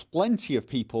 I mean, plenty of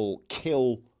people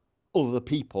kill other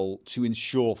people to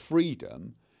ensure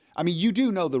freedom. I mean, you do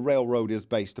know the Railroad is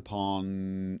based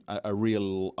upon a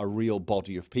real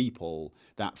body of people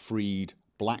that freed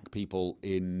black people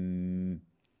in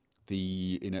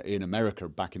America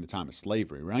back in the time of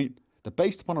slavery, right? They're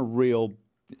based upon a real,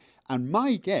 and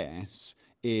my guess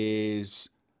is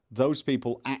those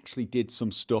people actually did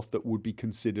some stuff that would be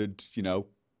considered, you know,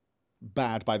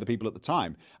 bad by the people at the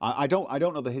time. I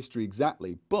don't know the history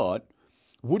exactly, but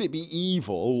would it be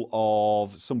evil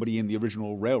of somebody in the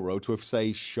original Railroad to have,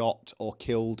 say, shot or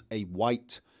killed a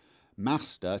white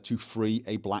master to free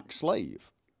a black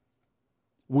slave?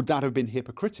 Would that have been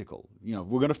hypocritical? You know,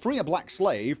 we're going to free a black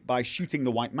slave by shooting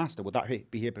the white master. Would that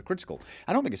be hypocritical?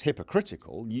 I don't think it's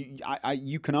hypocritical.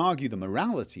 You can argue the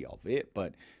morality of it,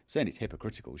 but saying it's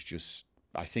hypocritical is just,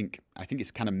 I think it's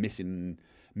kind of missing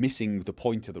the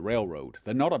point of the Railroad.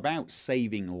 They're not about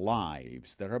saving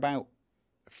lives. They're about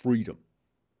freedom.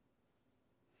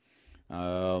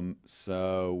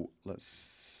 So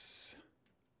let's.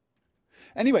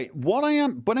 Anyway,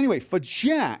 for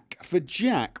Jack,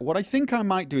 what I think I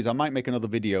might do is I might make another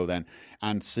video then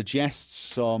and suggest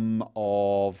some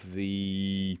of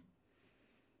the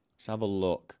Let's have a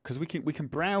look, because we can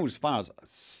browse files,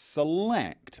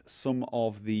 select some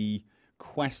of the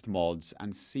quest mods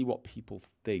and see what people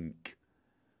think.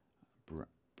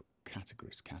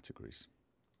 Categories.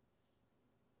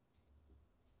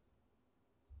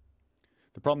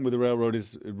 The problem with the railroad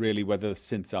is really whether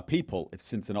synths are people. If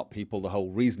synths are not people, the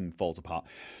whole reason falls apart.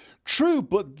 True,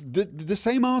 but the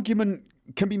same argument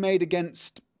can be made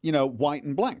against, white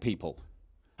and black people.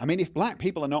 I mean, if black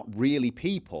people are not really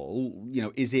people,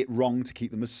 is it wrong to keep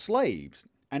them as slaves?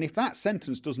 And if that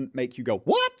sentence doesn't make you go,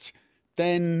 what?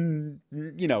 Then,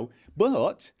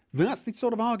 but that's the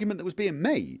sort of argument that was being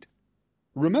made.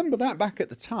 Remember that back at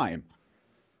the time.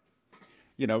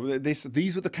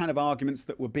 These were the kind of arguments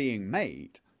that were being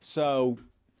made. So,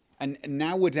 and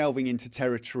now we're delving into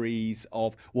territories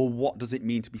of, well, what does it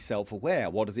mean to be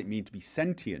self-aware? What does it mean to be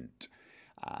sentient?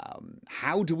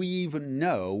 How do we even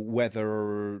know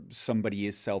whether somebody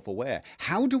is self-aware?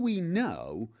 How do we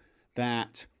know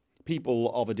that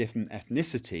people of a different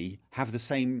ethnicity have the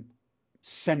same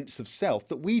sense of self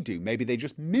that we do? Maybe they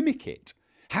just mimic it.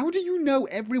 How do you know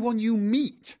everyone you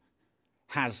meet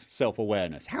has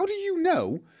self-awareness? How do you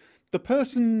know the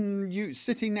person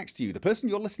sitting next to you, the person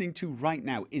you're listening to right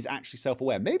now, is actually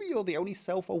self-aware? Maybe you're the only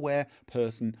self-aware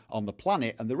person on the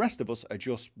planet and the rest of us are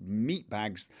just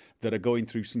meatbags that are going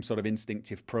through some sort of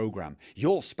instinctive program.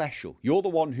 You're special. You're the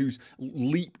one who's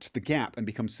leaped the gap and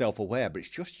become self-aware, but it's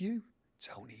just you. It's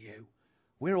only you.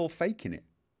 We're all faking it.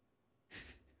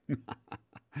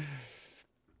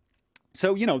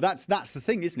 So, that's the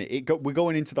thing, isn't it? We're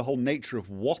going into the whole nature of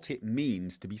what it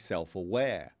means to be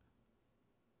self-aware.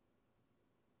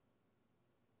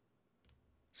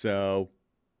 So,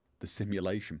 the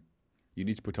simulation. You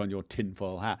need to put on your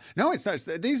tinfoil hat. No, it's not.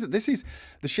 This is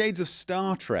the shades of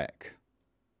Star Trek.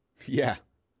 Yeah.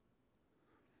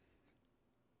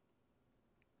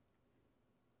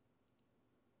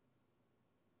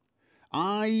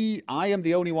 I am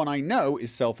the only one I know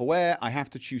is self-aware. I have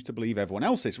to choose to believe everyone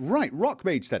else is. Right,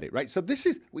 Rockmage said it, right? So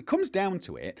it comes down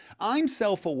to it. I'm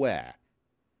self-aware,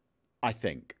 I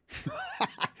think.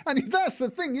 I mean, that's the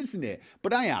thing, isn't it?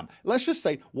 But I am. Let's just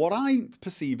say what I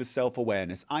perceive as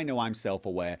self-awareness, I know I'm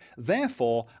self-aware.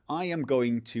 Therefore, I am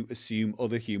going to assume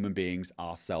other human beings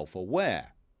are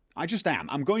self-aware. I just am.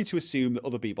 I'm going to assume that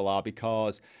other people are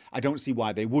because I don't see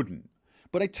why they wouldn't.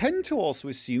 But I tend to also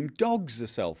assume dogs are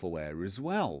self-aware as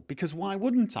well, because why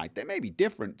wouldn't I? They may be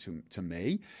different to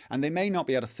me, and they may not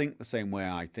be able to think the same way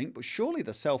I think, but surely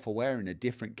they're self-aware in a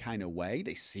different kind of way.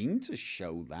 They seem to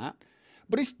show that.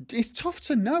 But it's tough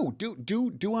to know.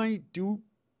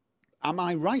 Am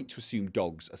I right to assume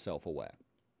dogs are self-aware?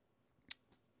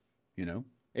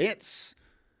 It's...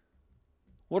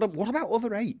 What about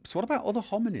other apes? What about other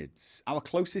hominids? Our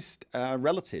closest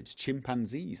relatives,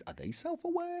 chimpanzees, are they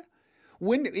self-aware?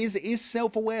 When is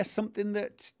self-aware something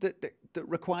that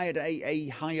required a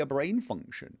higher brain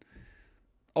function?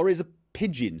 Or is a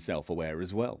pigeon self-aware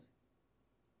as well?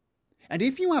 And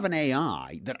if you have an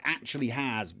AI that actually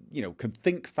has, can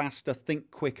think faster, think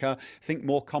quicker, think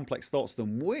more complex thoughts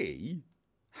than we,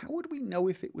 how would we know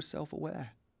if it was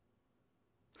self-aware?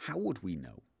 How would we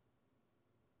know?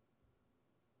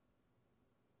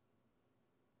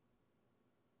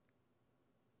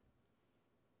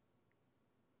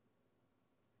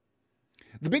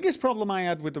 The biggest problem I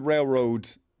had with the railroad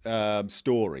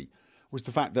story was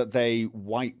the fact that they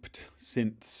wiped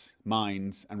synths'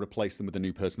 minds and replaced them with a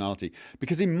new personality.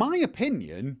 Because in my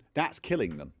opinion, that's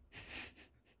killing them.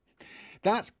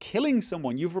 That's killing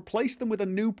someone. You've replaced them with a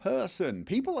new person.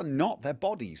 People are not their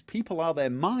bodies. People are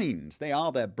their minds. They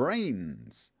are their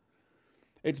brains.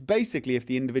 It's basically if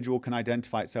the individual can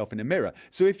identify itself in a mirror.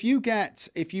 So if you get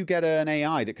an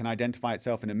AI that can identify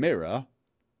itself in a mirror,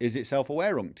 is it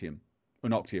self-aware,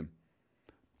 Noctium?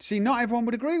 See, not everyone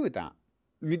would agree with that.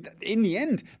 I mean, in the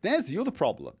end, there's the other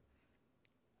problem.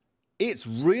 It's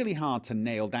really hard to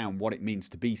nail down what it means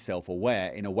to be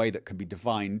self-aware in a way that can be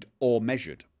defined or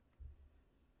measured.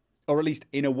 Or at least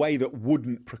in a way that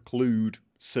wouldn't preclude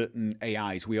certain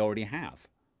AIs we already have.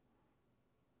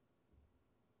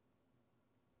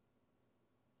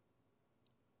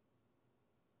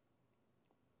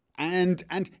 And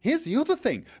here's the other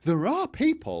thing. There are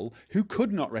people who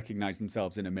could not recognize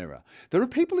themselves in a mirror. There are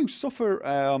people who suffer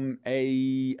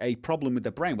a problem with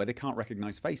their brain where they can't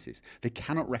recognize faces. They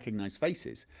cannot recognize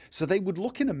faces. So they would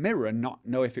look in a mirror and not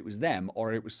know if it was them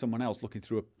or it was someone else looking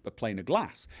through a pane of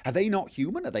glass. Are they not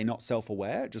human? Are they not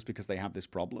self-aware just because they have this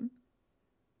problem?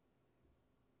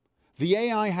 The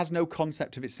AI has no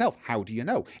concept of itself. How do you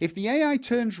know? If the AI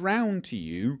turns round to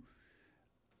you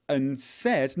and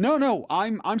says, no,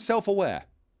 I'm self-aware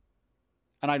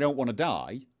and I don't want to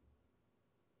die,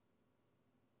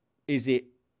 Is it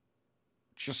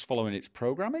just following its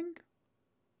programming?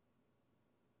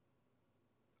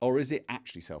 Or is it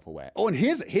actually self-aware? Oh, and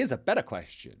here's a better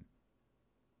question.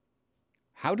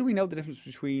 How do we know the difference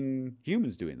between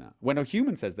humans doing that? When a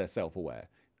human says they're self-aware,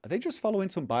 are they just following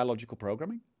some biological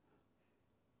programming?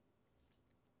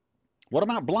 What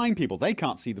about blind people? They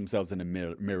can't see themselves in a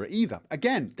mirror either.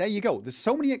 Again, there you go. There's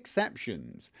so many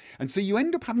exceptions. And so you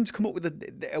end up having to come up with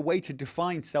a way to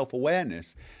define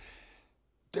self-awareness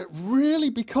that really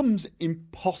becomes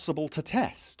impossible to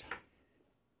test.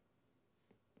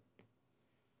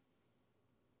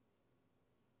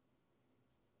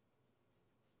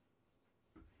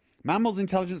 Mammals'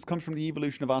 intelligence comes from the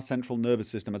evolution of our central nervous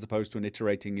system as opposed to an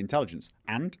iterating intelligence.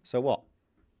 And so what?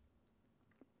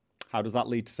 How does that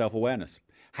lead to self-awareness?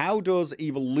 How does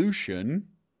evolution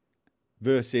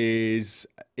versus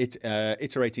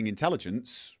iterating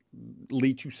intelligence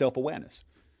lead to self-awareness?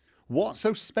 What's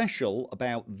so special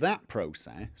about that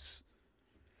process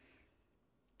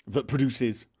that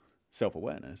produces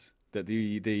self-awareness that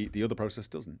the other process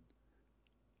doesn't?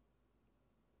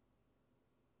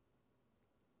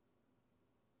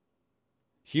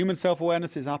 Human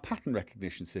self-awareness is our pattern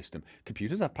recognition system.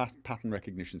 Computers have pattern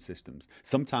recognition systems,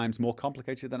 sometimes more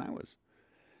complicated than ours,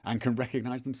 and can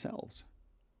recognize themselves.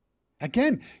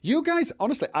 Again, you guys,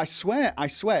 honestly, I swear,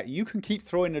 you can keep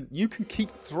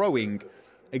throwing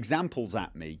examples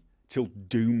at me till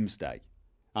doomsday,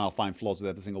 and I'll find flaws with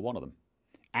every single one of them.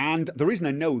 And the reason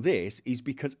I know this is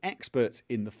because experts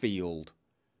in the field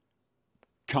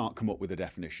can't come up with a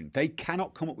definition. They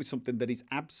cannot come up with something that is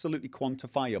absolutely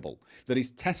quantifiable, that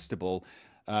is testable,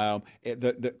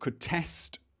 that could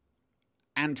test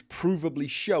and provably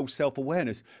show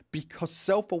self-awareness, because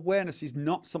self-awareness is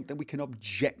not something we can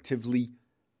objectively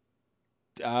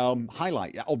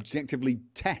highlight, objectively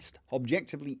test,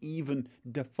 objectively even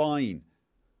define.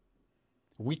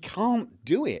 We can't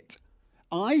do it.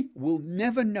 I will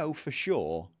never know for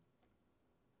sure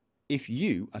if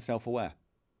you are self-aware.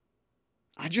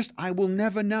 I will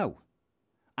never know.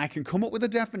 I can come up with a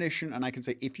definition and I can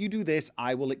say, if you do this,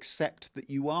 I will accept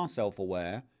that you are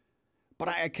self-aware. But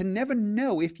I can never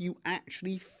know if you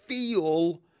actually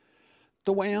feel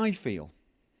the way I feel.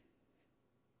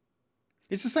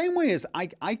 It's the same way as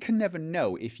I can never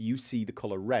know if you see the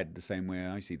colour red the same way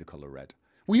I see the colour red.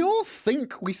 We all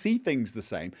think we see things the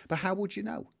same, but how would you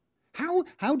know?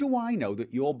 How do I know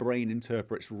that your brain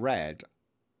interprets red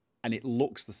and it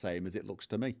looks the same as it looks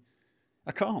to me?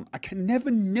 I can't. I can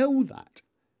never know that.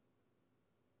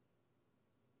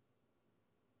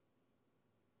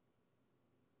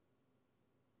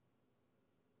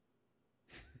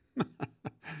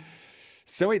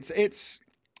 So it's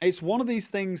one of these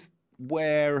things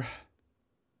where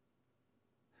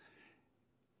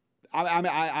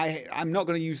I'm not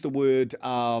going to use the word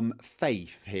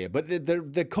faith here, but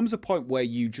there comes a point where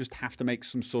you just have to make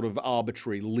some sort of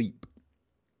arbitrary leap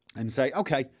and say,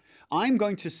 okay, I'm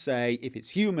going to say if it's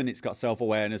human, it's got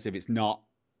self-awareness. If it's not,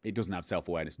 it doesn't have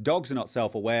self-awareness. Dogs are not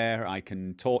self-aware. I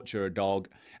can torture a dog,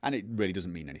 and it really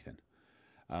doesn't mean anything.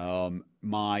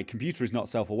 My computer is not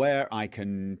self-aware. I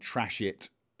can trash it.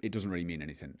 It doesn't really mean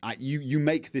anything. You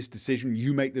make this decision.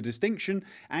 You make the distinction,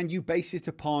 and you base it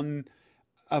upon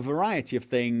a variety of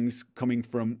things coming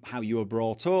from how you were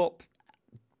brought up,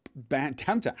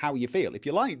 down to how you feel. If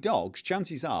you like dogs,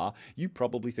 chances are you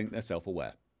probably think they're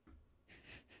self-aware.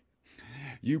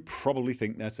 You probably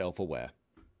think they're self-aware.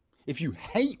 If you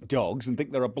hate dogs and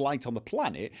think they're a blight on the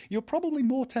planet, you're probably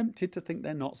more tempted to think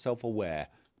they're not self-aware.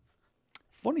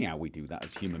 Funny how we do that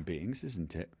as human beings,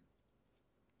 isn't it?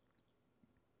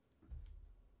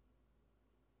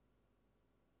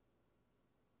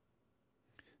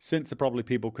 Synths are probably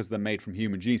people because they're made from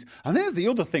human genes. And there's the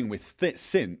other thing with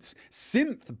synths.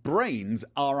 Synth brains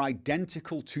are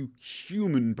identical to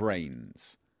human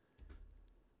brains.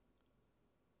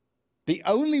 The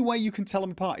only way you can tell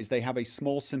them apart is they have a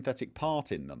small synthetic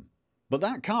part in them. But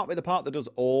that can't be the part that does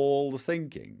all the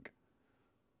thinking.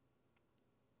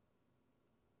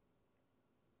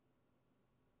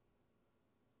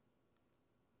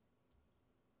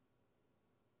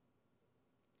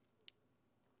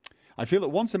 I feel that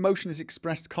once emotion is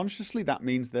expressed consciously, that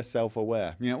means they're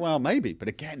self-aware. Yeah, well, maybe. But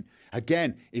again,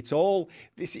 it's all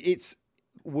this.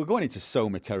 We're going into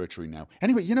Soma territory now.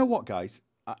 Anyway, you know what, guys?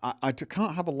 I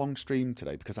can't have a long stream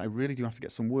today because I really do have to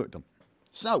get some work done.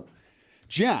 So,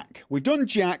 Jack. We've done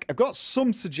Jack. I've got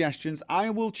some suggestions.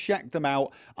 I will check them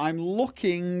out. I'm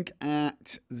looking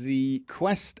at the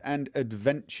Quest and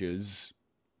Adventures.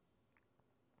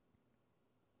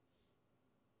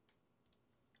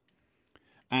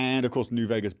 And, of course, New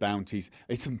Vegas Bounties.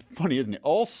 It's funny, isn't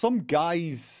it? Some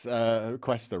guys'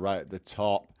 quests are right at the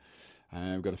top.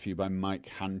 And we've got a few by Mike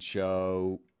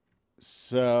Hancho.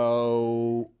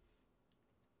 So,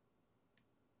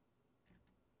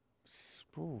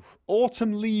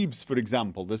 Autumn Leaves, for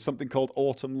example. There's something called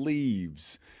Autumn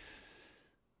Leaves.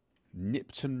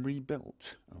 Nipped and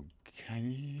rebuilt.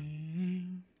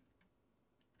 Okay.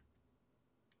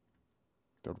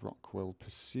 The Rockwell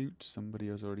Pursuit. Somebody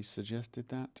has already suggested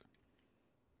that.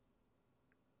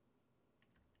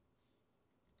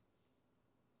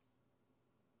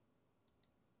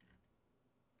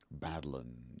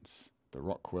 Badlands. The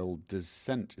Rockwell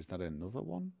Descent. Is that another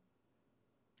one?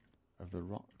 Of the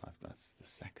rock? That's the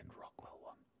second Rockwell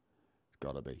one. It's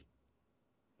gotta be.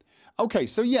 Okay,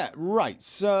 so yeah, right.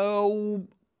 So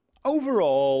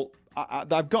overall,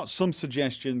 I've got some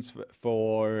suggestions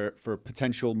for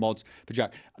potential mods for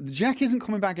Jack. The Jack isn't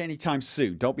coming back anytime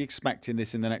soon. Don't be expecting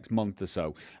this in the next month or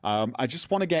so. I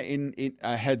just want to get in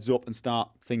a heads up and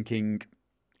start thinking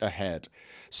ahead.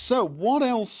 So what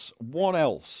else for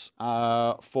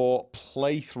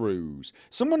playthroughs?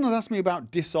 Someone has asked me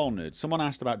about Dishonored. Someone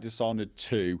asked about Dishonored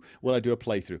 2. Will I do a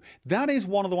playthrough? That is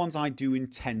one of the ones I do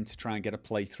intend to try and get a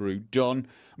playthrough done,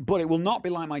 but it will not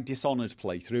be like my Dishonored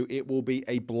playthrough. It will be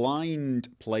a blind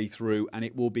playthrough, and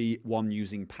it will be one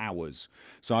using powers.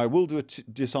 So I will do a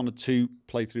Dishonored 2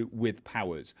 playthrough with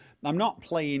powers. I'm not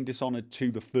playing Dishonored 2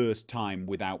 the first time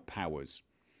without powers.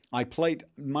 I played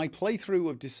my playthrough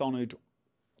of Dishonored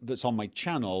that's on my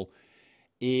channel.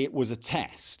 It was a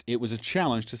test. It was a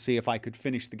challenge to see if I could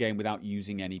finish the game without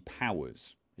using any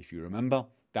powers. If you remember,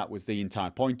 that was the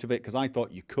entire point of it, because I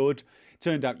thought you could.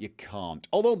 Turned out you can't.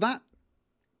 Although that,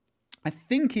 I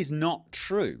think, is not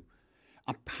true.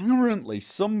 Apparently,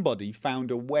 somebody found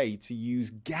a way to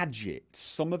use gadgets.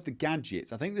 Some of the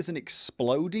gadgets. I think there's an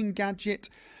exploding gadget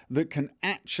that can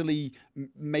actually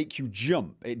make you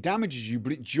jump. It damages you,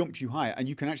 but it jumps you higher. And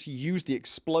you can actually use the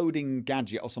exploding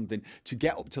gadget or something to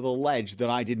get up to the ledge that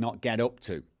I did not get up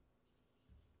to.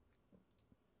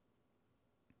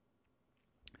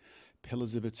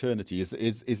 Pillars of Eternity. Is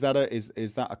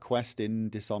that a quest in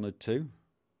Dishonored 2?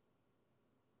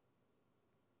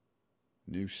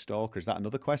 New Stalker. Is that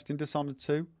another quest in Dishonored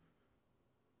 2?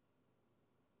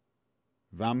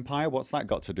 Vampire. What's that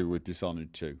got to do with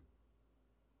Dishonored 2?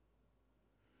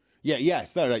 Yeah,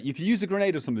 yes, there. You can use a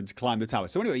grenade or something to climb the tower.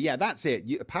 So anyway, yeah, that's it.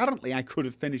 Apparently, I could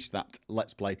have finished that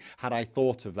Let's Play had I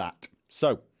thought of that.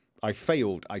 So I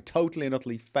failed. I totally and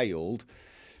utterly failed.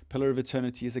 Pillar of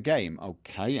Eternity is a game.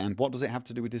 Okay, and what does it have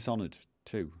to do with Dishonored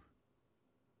 2?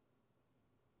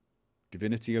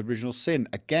 Divinity Original Sin.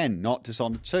 Again, not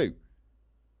Dishonored 2.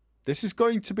 This is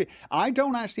going to be... I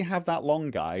don't actually have that long,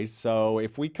 guys, so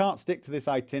if we can't stick to this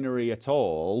itinerary at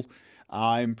all,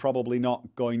 I'm probably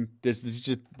not going...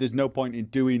 There's no point in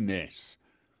doing this.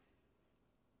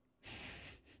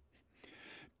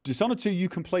 Dishonored 2 you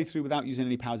can play through without using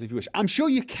any powers if you wish. I'm sure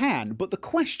you can, but the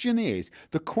question is,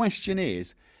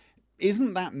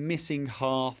 isn't that missing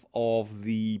half of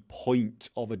the point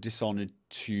of a Dishonored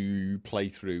 2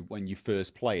 playthrough when you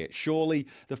first play it? Surely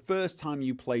the first time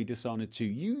you play Dishonored 2,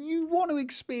 you want to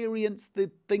experience the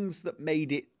things that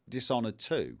made it Dishonored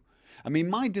 2. I mean,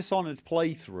 my Dishonored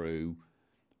playthrough,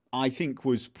 I think,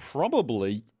 was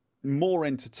probably more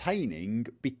entertaining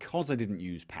because I didn't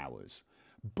use powers.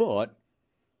 But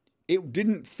it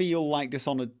didn't feel like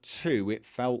Dishonored 2. It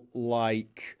felt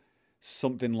like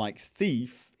something like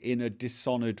Thief in a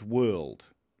Dishonored world,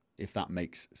 if that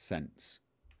makes sense.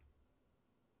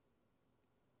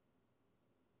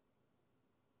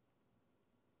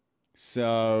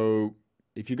 So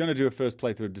if you're going to do a first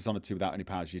playthrough of Dishonored 2 without any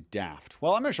powers, you're daft.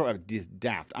 Well, I'm not sure I'm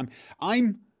daft. I'm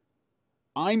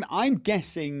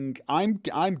guessing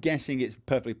it's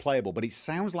perfectly playable, but it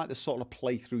sounds like the sort of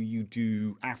playthrough you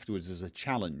do afterwards as a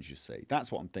challenge, you see.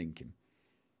 That's what I'm thinking.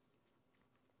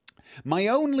 My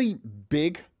only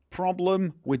big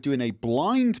problem with doing a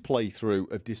blind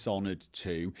playthrough of Dishonored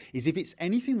 2 is if it's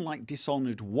anything like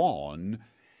Dishonored 1,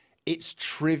 it's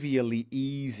trivially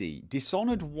easy.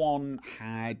 Dishonored 1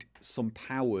 had some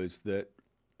powers that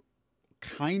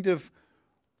kind of,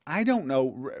 I don't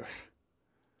know,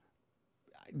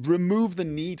 remove the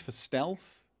need for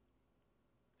stealth,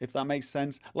 if that makes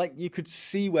sense. Like, you could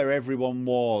see where everyone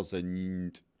was,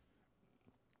 and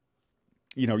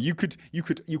you know, you could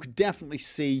definitely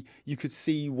see, you could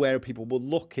see where people were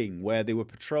looking, where they were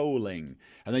patrolling,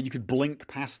 and then you could blink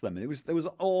past them. There was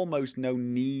almost no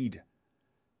need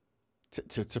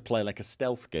to play like a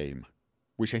stealth game,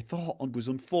 which I thought was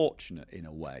unfortunate in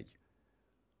a way.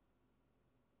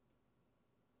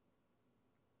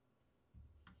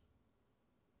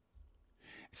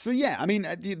 So yeah, I mean,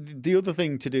 the other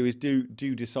thing to do is do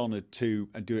Dishonored 2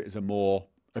 and do it as a more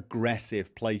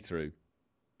aggressive playthrough.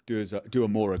 do a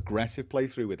more aggressive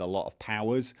playthrough with a lot of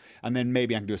powers, and then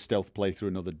maybe I can do a stealth playthrough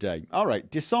another day. All right,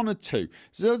 Dishonored 2.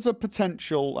 So that's a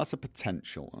potential. That's a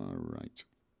potential. All right.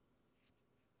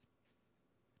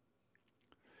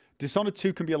 Dishonored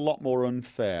 2 can be a lot more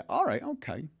unfair. All right,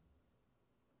 okay.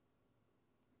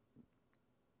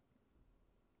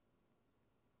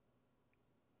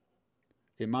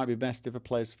 It might be best if a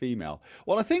player's female.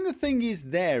 Well, I think the thing is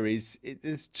there's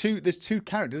two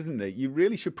characters, isn't there? You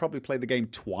really should probably play the game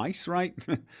twice, right?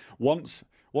 once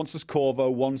as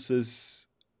Corvo, once as,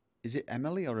 is it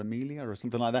Emily or Amelia or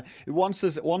something like that? Once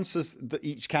as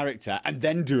each character, and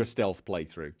then do a stealth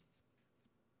playthrough.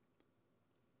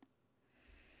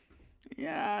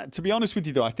 Yeah, to be honest with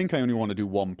you though, I think I only want to do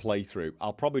one playthrough.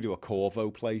 I'll probably do a Corvo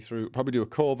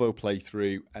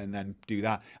playthrough, and then do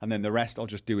that, and then the rest I'll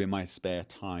just do in my spare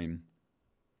time.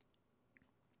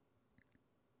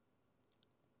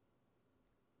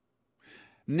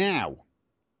 Now,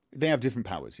 they have different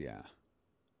powers, yeah.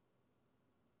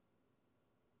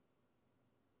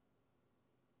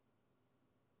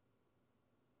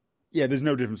 Yeah, there's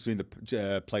no difference between the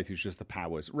playthroughs, just the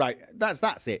powers. Right,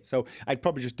 that's it. So I'd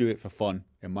probably just do it for fun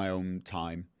in my own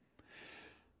time.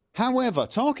 However,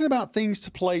 talking about things to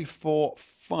play for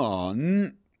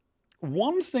fun,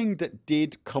 one thing that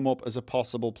did come up as a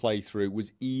possible playthrough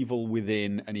was Evil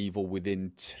Within and Evil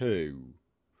Within 2.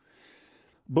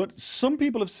 But some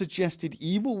people have suggested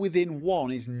Evil Within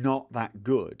 1 is not that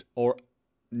good, or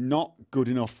not good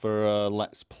enough for a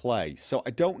Let's Play. So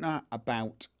I don't know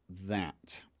about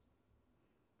that.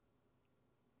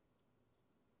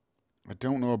 I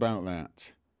don't know about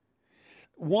that.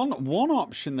 One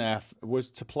option there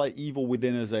was to play Evil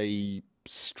Within as a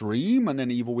stream, and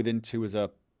then Evil Within 2 as a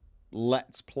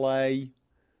Let's Play.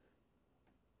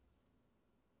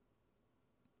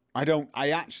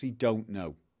 I actually don't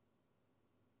know.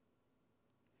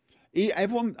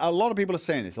 A lot of people are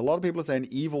saying this. A lot of people are saying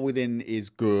Evil Within is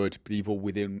good, but Evil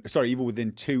Within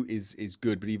 2 is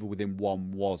good, but Evil Within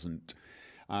 1 wasn't.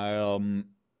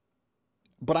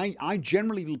 But I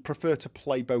generally prefer to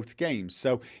play both games.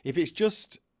 So if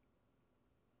it's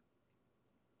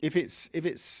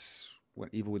well,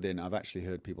 Evil Within, I've actually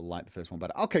heard people like the first one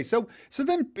better. Okay, so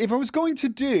then if I was going to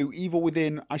do Evil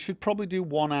Within, I should probably do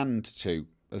 1 and 2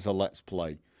 as a Let's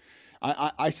Play.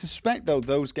 I suspect though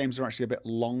those games are actually a bit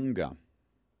longer.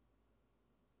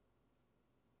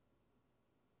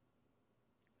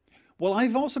 Well,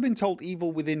 I've also been told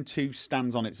Evil Within 2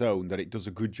 stands on its own, that it does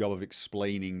a good job of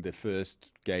explaining the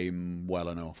first game well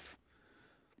enough.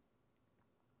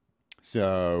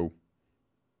 So,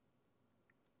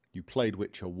 you played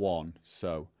Witcher 1,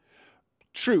 so...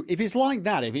 True, if it's like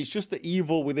that, if it's just that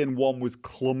Evil Within 1 was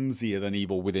clumsier than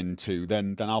Evil Within 2,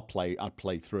 then I'd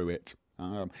play through it.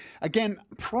 Again,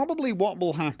 probably what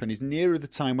will happen is nearer the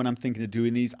time when I'm thinking of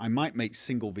doing these, I might make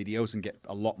single videos and get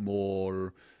a lot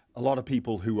of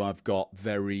people who have got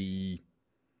very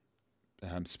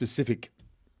specific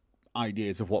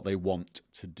ideas of what they want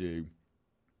to do.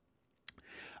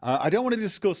 I don't want to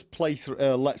discuss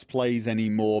Let's Plays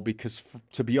anymore because,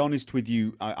 to be honest with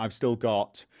you, I've still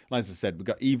got, as I said, we've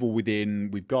got Evil Within,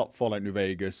 we've got Fallout New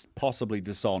Vegas, possibly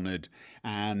Dishonored,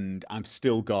 and I've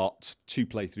still got 2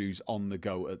 playthroughs on the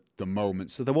go at the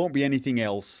moment. So there won't be anything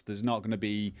else. There's not going to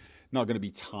be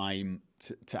time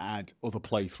to add other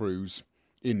playthroughs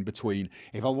in between.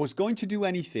 If I was going to do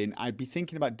anything, I'd be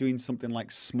thinking about doing something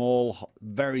like small,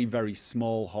 very, very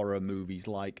small horror movies.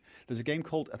 Like, there's a game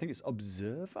called, I think it's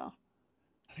Observer.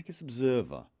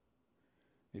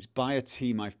 It's by a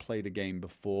team I've played a game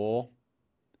before.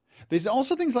 There's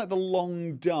also things like The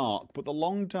Long Dark, but The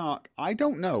Long Dark, I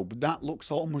don't know, but that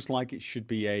looks almost like it should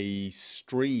be a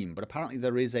stream, but apparently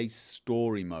there is a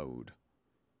story mode.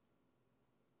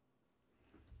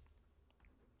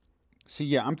 So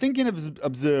yeah, I'm thinking of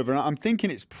Observer. I'm thinking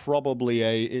it's probably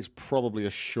a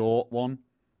short one.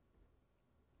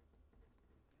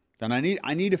 And I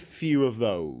need a few of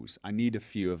those. I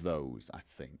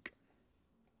think.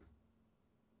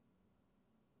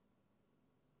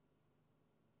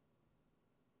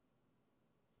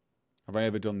 Have I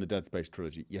ever done the Dead Space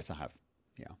trilogy? Yes, I have.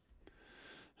 Yeah.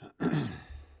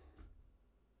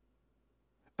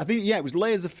 I think, yeah, it was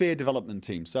Layers of Fear development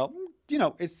team. So, you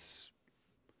know, it's...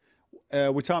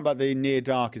 we're talking about the Near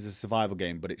Dark as a survival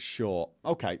game, but it's short.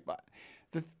 Okay, but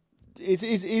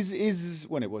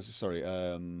when it was, sorry,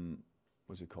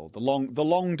 what's it called? The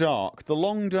Long Dark. The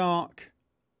Long Dark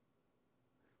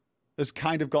has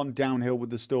kind of gone downhill with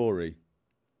the story.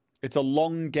 It's a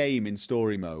long game in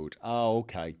story mode. Oh,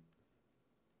 okay.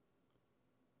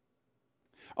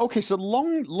 Okay, so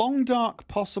Long Dark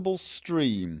possible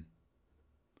stream.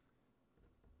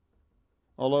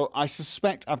 Although I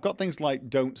suspect I've got things like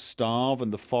Don't Starve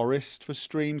and The Forest for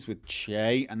streams with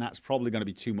Che, and that's probably going to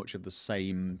be too much of the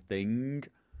same thing.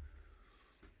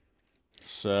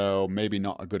 So maybe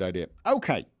not a good idea.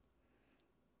 Okay.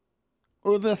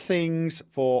 Other things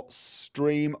for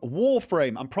stream.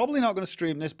 Warframe. I'm probably not going to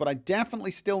stream this, but I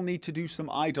definitely still need to do some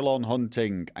Eidolon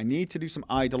hunting. I need to do some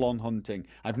Eidolon hunting.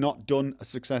 I've not done a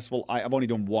successful... I've only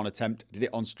done one attempt. I did it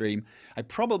on stream. I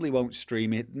probably won't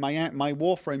stream it. My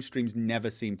Warframe streams never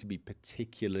seem to be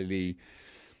particularly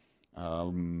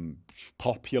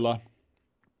popular.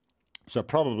 So I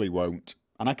probably won't.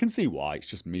 And I can see why. It's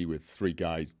just me with 3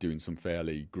 guys doing some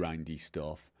fairly grindy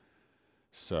stuff.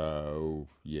 So,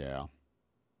 yeah.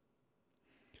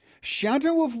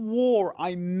 Shadow of War,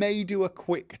 I may do a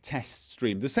quick test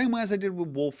stream. The same way as I did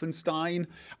with Wolfenstein.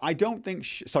 I don't think...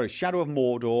 sorry, Shadow of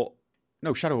Mordor...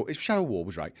 No, Shadow of War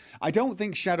was right. I don't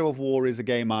think Shadow of War is a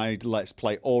game I'd let's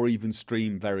play or even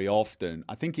stream very often.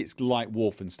 I think it's like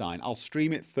Wolfenstein. I'll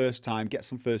stream it first time, get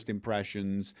some first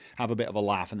impressions, have a bit of a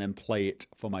laugh, and then play it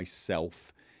for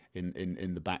myself in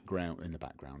the background.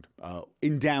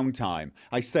 In downtime.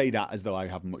 I say that as though I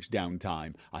have much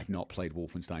downtime. I've not played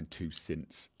Wolfenstein 2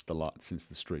 since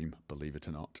the stream, believe it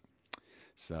or not.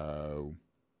 So...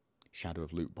 Shadow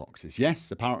of loot boxes.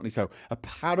 Yes, apparently so.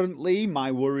 Apparently, my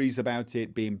worries about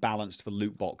it being balanced for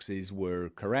loot boxes were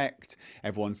correct.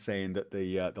 Everyone's saying that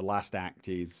the last act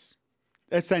is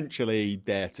essentially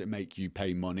there to make you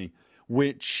pay money,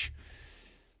 which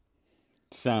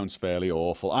sounds fairly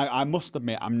awful. I must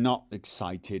admit, I'm not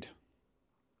excited.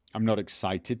 I'm not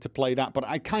excited to play that, but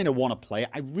I kind of want to play it.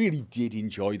 I really did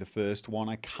enjoy the first one.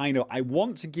 I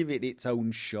want to give it its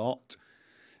own shot.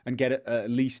 And get it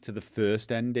at least to the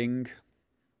first ending.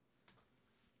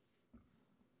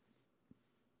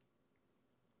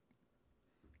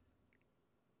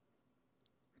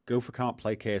 Gopher can't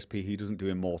play KSP. He doesn't do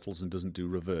Immortals and doesn't do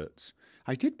Reverts.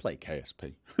 I did play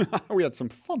KSP. We had some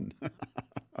fun.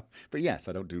 But yes,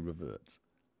 I don't do Reverts.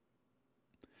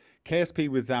 KSP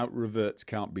without Reverts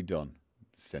can't be done.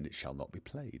 Then it shall not be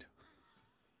played.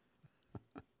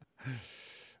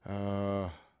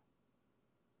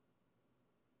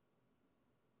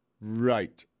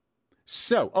 Right.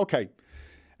 So, okay.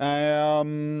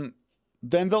 Then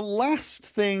the last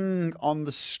thing on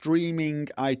the streaming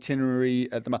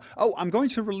itinerary at the moment. Oh, I'm going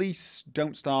to release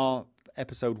Don't Starve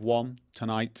episode 1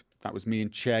 tonight. That was me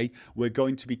and Che. We're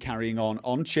going to be carrying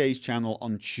on Che's channel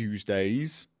on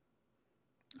Tuesdays.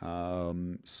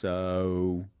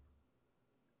 So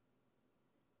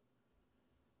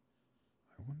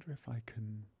I wonder if I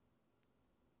can...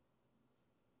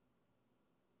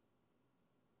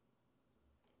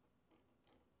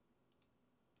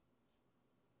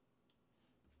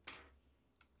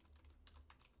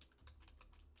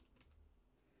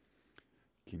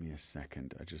 Give me a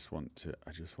second. I just want to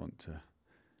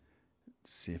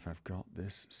see if I've got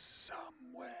this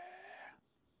somewhere.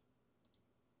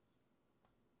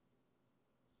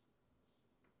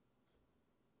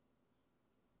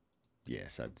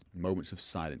 Yes, moments of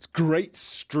silence. Great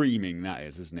streaming that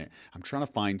is, isn't it? I'm trying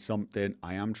to find something.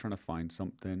 I am trying to find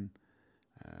something.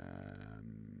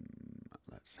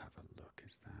 Let's have a look.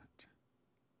 Is that?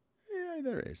 Yeah,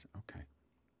 there it is. Okay.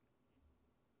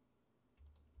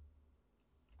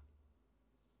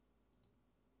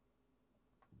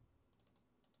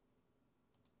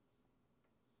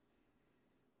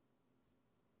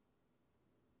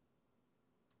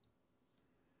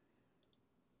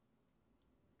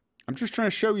 I'm just trying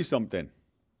to show you something.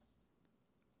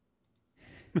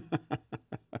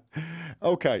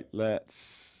 Okay,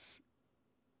 let's...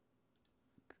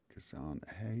 Focus on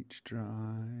H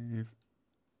drive.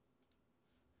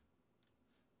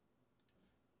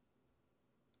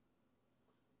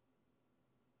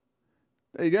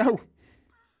 There you go.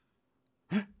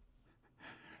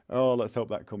 Oh, let's hope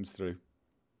that comes through.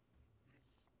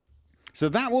 So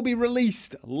that will be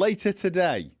released later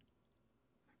today.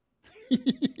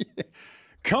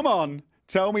 Come on,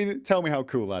 tell me how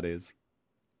cool that is.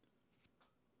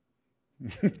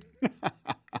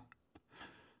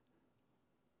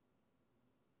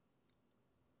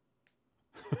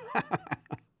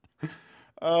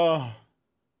 Oh.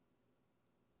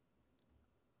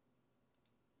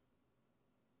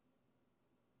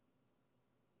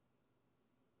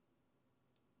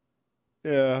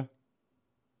 Yeah.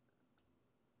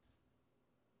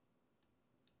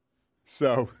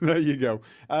 So there you go.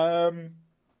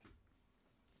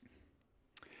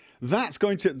 That is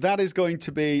going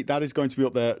to be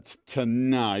up there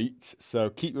tonight. So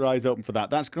keep your eyes open for that.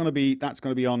 That's going to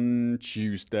be on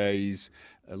Tuesdays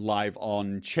live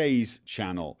on Che's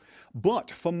channel.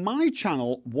 But for my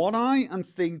channel, what I am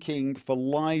thinking for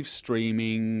live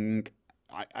streaming,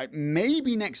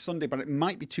 maybe next Sunday, but it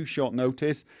might be too short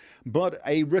notice, but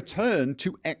a return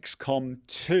to XCOM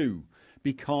 2,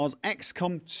 because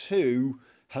XCOM 2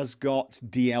 has got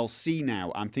DLC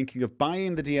now. I'm thinking of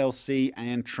buying the DLC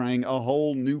and trying a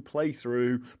whole new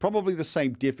playthrough, probably the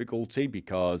same difficulty,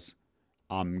 because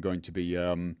I'm going to be,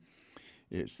 I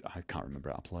can't remember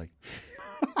how to play.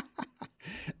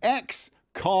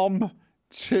 XCOM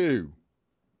 2.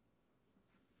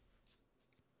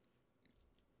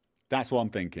 That's what I'm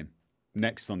thinking.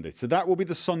 Next Sunday. So that will be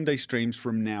the Sunday streams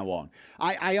from now on.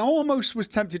 I almost was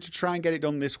tempted to try and get it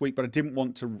done this week, but I didn't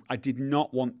want to. I did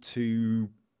not want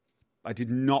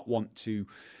to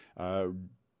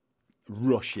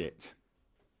rush it.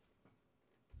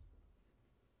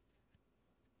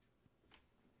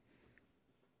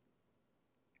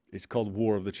 It's called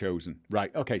War of the Chosen.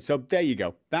 Right. Okay. So there you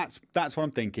go. That's what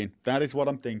I'm thinking. That is what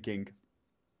I'm thinking.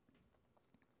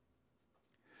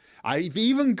 I've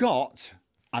even got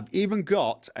a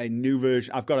new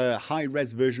version. I've got a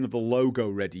high-res version of the logo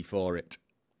ready for it.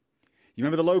 You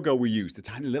remember the logo we used, the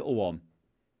tiny little one?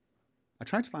 I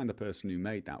tried to find the person who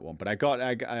made that one, but I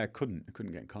couldn't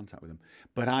get in contact with them.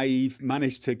 But I've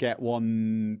managed to get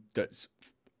one that's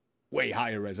way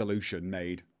higher resolution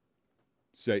made.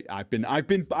 So I've been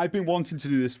wanting to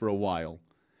do this for a while.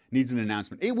 Needs an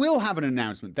announcement. It will have an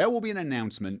announcement. There will be an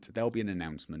announcement. There'll be an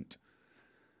announcement.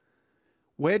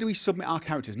 Where do we submit our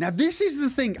characters? Now, this is the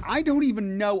thing. I don't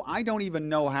even know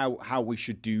how we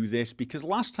should do this, because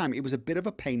last time it was a bit of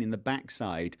a pain in the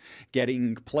backside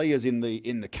getting players in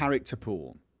the character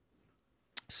pool.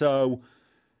 So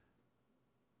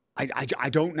I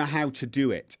don't know how to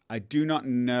do it. I do not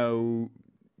know.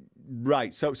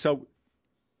 Right. So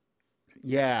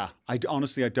yeah,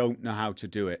 honestly, I don't know how to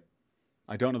do it.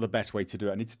 I don't know the best way to do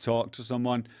it. I need to talk to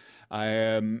someone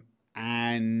and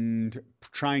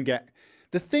try and get...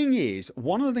 The thing is,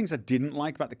 one of the things I didn't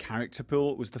like about the character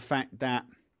pool was the fact that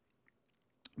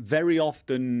very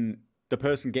often the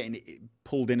person getting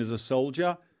pulled in as a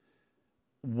soldier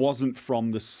wasn't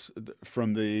from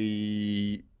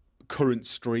the current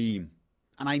stream.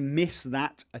 And I miss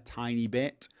that a tiny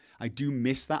bit. I do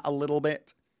miss that a little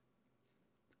bit.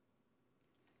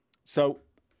 So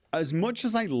as much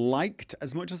as I liked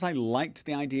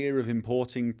the idea of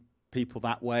importing people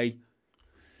that way,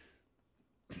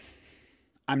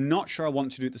 I'm not sure I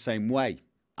want to do it the same way.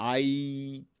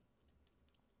 I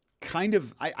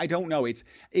don't know. It's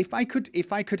if I could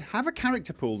have a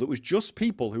character pool that was just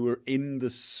people who were in the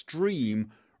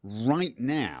stream right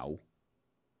now,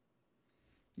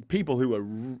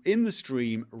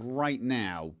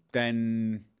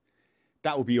 then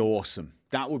that would be awesome.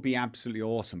 That would be absolutely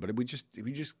awesome. But we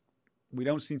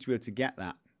don't seem to be able to get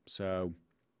that. So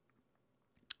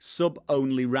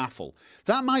sub-only raffle.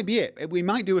 That might be it. We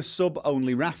might do a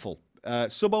sub-only raffle.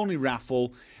 Sub-only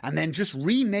raffle, and then just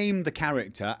rename the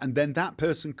character, and then that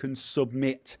person can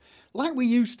submit like we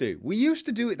used to. We used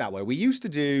to do it that way. We used to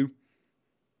do...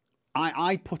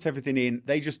 I put everything in.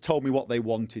 They just told me what they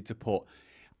wanted to put.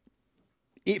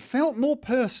 It felt more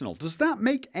personal. Does that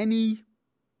make any...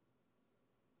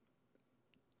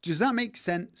 Does that make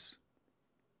sense?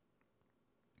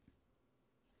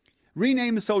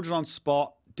 Rename the soldier on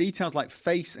spot. Details like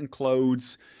face and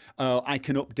clothes, I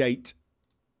can update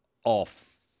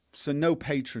off. So no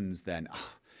patrons then. Ugh.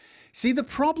 See, the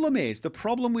problem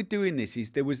with doing this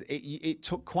is it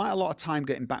took quite a lot of time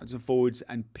getting backwards and forwards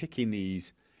and picking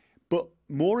these. But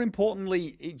more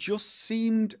importantly, it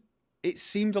seemed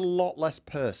a lot less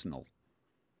personal.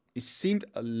 It seemed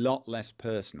a lot less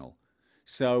personal.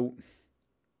 So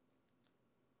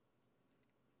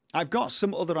I've got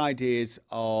some other ideas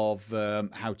of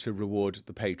how to reward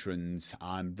the patrons.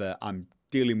 I'm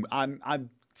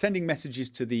sending messages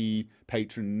to the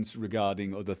patrons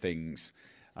regarding other things.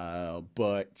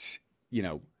 But you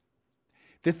know,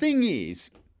 the thing is,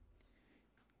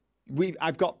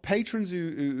 I've got patrons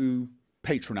who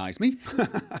patronize me,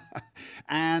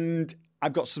 and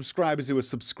I've got subscribers who are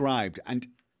subscribed, and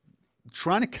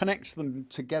trying to connect them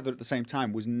together at the same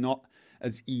time was not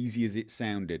as easy as it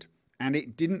sounded. And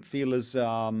it didn't feel as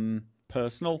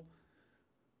personal.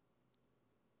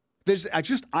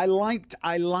 I liked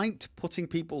putting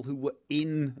people who were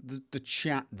in the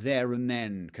chat there and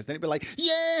then, because then it'd be like,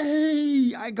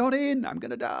 yay, I got in, I'm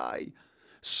gonna die,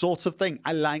 sort of thing.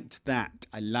 I liked that.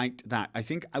 I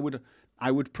think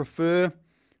I would prefer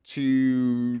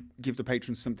to give the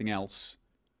patrons something else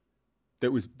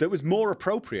that was more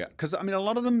appropriate. Because I mean, a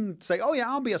lot of them say, oh yeah,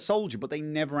 I'll be a soldier, but they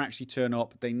never actually turn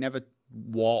up. They never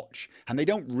watch, and they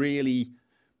don't really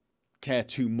care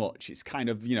too much. It's kind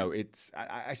of, you know, it's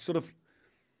I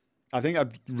think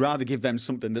I'd rather give them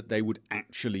something that they would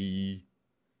actually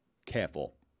care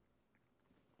for.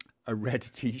 A red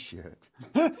T-shirt.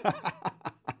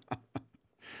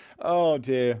 Oh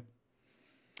dear.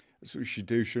 That's what we should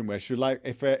do, shouldn't we? Should like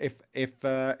if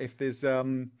there's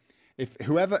if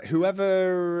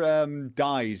whoever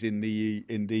dies in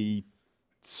the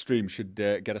stream should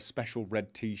get a special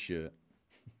red T-shirt.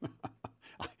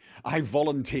 I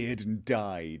volunteered and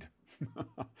died.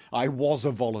 I was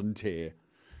a volunteer.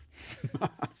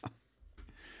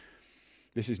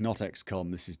 This is not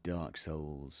XCOM. This is Dark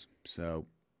Souls. So,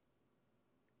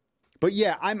 but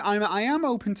yeah, I am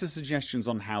open to suggestions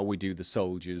on how we do the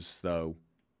soldiers, though.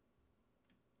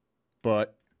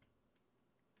 But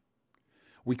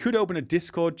we could open a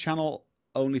Discord channel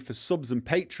only for subs and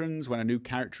patrons when a new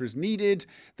character is needed,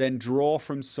 then draw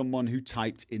from someone who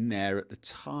typed in there at the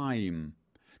time.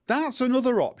 That's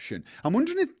another option. I'm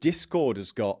wondering if Discord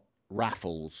has got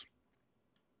raffles.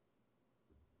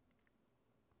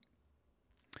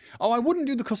 Oh, I wouldn't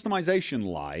do the customization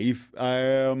live.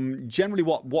 Generally,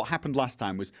 what happened last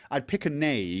time was I'd pick a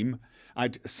name,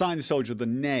 I'd assign the soldier the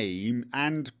name,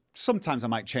 and sometimes I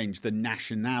might change the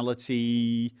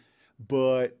nationality,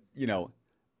 but you know,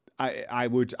 I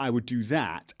would do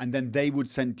that, and then they would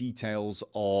send details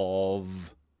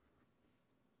of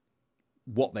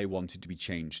what they wanted to be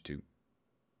changed to.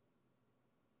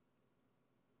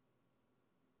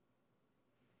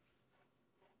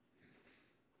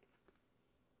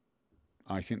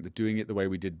 I think that doing it the way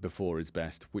we did before is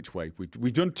best. Which way?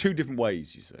 We've done two different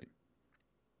ways, you see.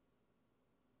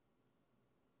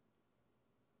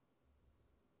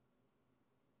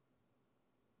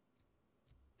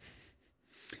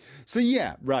 So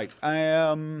yeah, right.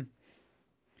 Well,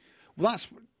 that's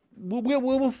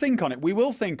we'll think on it. We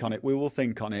will think on it. We will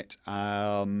think on it.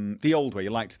 The old way. You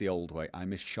liked the old way. I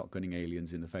miss shotgunning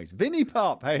aliens in the face. Vinny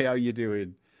Pop, hey, how you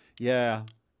doing? Yeah.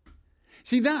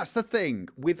 See, that's the thing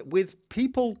with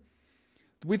people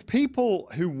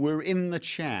who were in the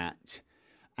chat,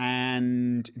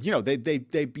 and you know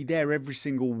they'd be there every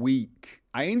single week.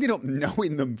 I ended up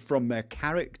knowing them from their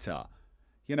character.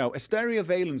 You know, Asteria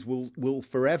Valens will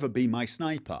forever be my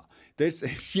sniper.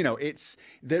 There's, you know,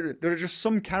 there are just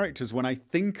some characters when I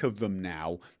think of them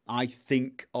now, I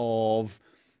think of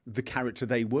the character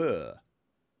they were.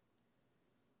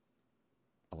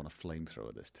 I want a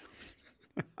flamethrower this time.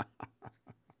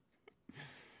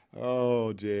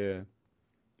 Oh dear.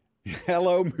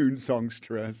 Hello,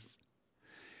 Moonsongstress.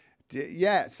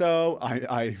 Yeah, so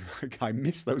I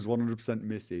missed those 100%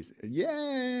 misses.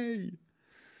 Yay!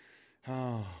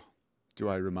 Oh, do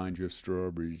I remind you of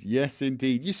strawberries? Yes,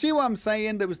 indeed. You see what I'm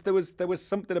saying? There was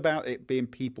something about it being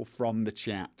people from the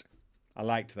chat. I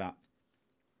liked that.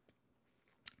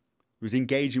 It was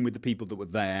engaging with the people that were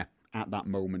there at that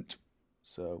moment.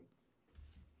 So.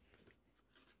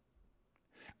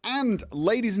 And,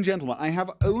 ladies and gentlemen, I have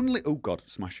only... Oh, God,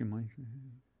 smashing my...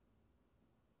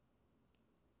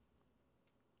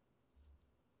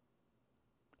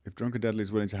 If Drunken Deadly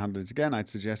is willing to handle it again, I'd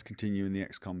suggest continuing the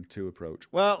XCOM 2 approach.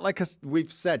 Well, like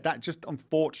we've said, that just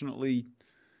unfortunately...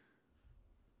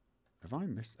 Have I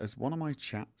missed... Has one of my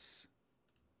chats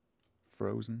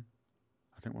frozen?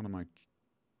 I think one of my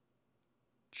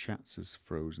chats is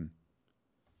frozen.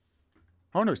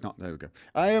 Oh, no, it's not. There we go.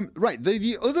 Right,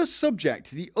 the other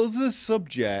subject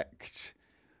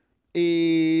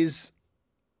is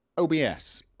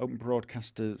OBS, Open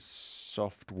Broadcaster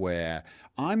Software.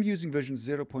 I'm using version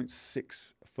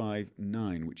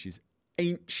 0.659, which is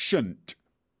ancient.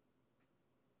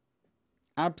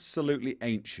 Absolutely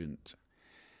ancient.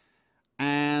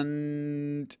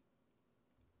 And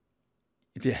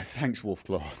yeah, thanks,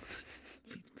 Wolfclaw.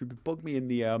 Could bug me in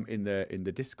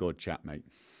the Discord chat, mate.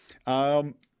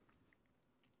 I'm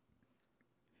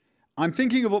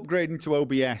thinking of upgrading to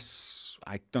OBS.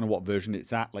 I don't know what version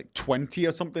it's at, like 20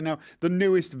 or something now. The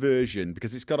newest version,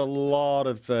 because it's got a lot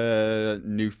of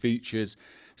new features.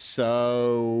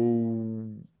 So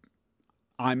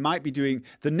I might be doing...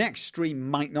 The next stream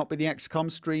might not be the XCOM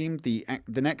stream. The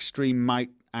next stream might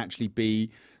actually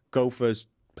be Gopher's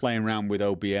playing around with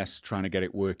OBS, trying to get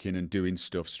it working and doing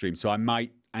stuff stream. So I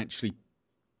might actually...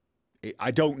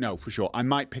 I don't know for sure. I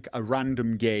might pick a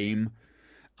random game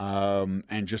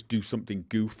and just do something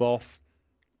goof off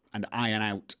and iron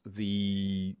out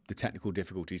the technical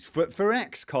difficulties. For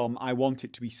XCOM, I want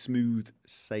it to be smooth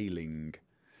sailing.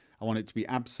 I want it to be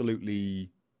absolutely...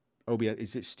 OBS,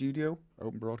 is it Studio?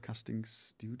 Open Broadcasting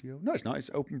Studio? No, it's not. It's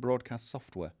Open Broadcast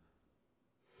Software.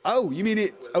 Oh, you mean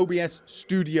it's OBS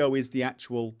Studio is the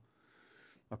actual...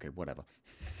 Okay, whatever.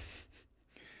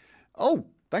 Oh,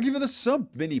 thank you for the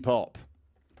sub, Vinny Pop.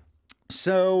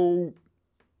 So,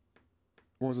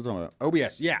 what was I talking about?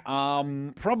 OBS, yeah.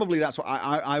 Probably that's what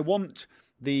I want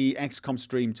the XCOM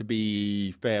stream to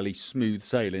be fairly smooth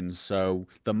sailing, so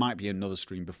there might be another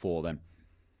stream before then.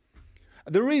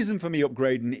 The reason for me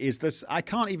upgrading is this: I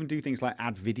can't even do things like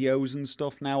add videos and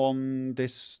stuff now on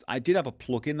this. I did have a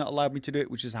plugin that allowed me to do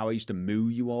it, which is how I used to moo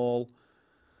you all.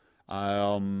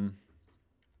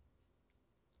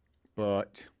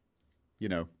 But, you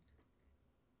know.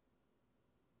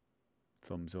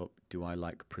 Thumbs up. Do I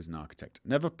like Prison Architect?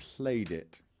 Never played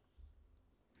it.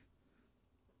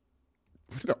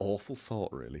 What an awful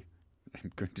thought, really.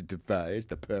 I'm going to devise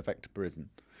the perfect prison.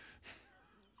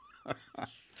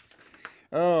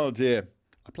 Oh dear.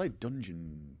 I played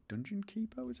Dungeon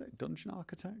Keeper, is it? Dungeon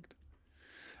Architect?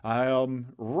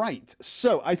 Right.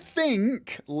 So I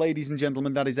think, ladies and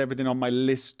gentlemen, that is everything on my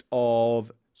list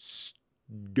of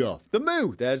stuff. The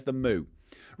moo. There's the moo.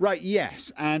 Right,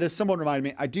 yes. And as someone reminded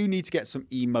me, I do need to get some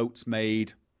emotes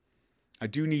made. I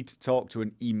do need to talk to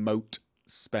an emote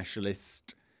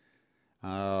specialist.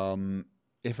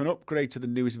 If an upgrade to the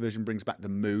newest version brings back the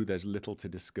moo, there's little to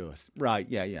discuss. Right,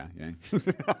 yeah.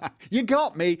 You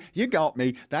got me.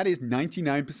 That is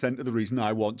 99% of the reason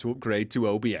I want to upgrade to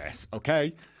OBS,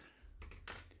 okay?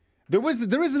 Part of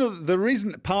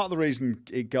the reason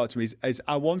it got to me is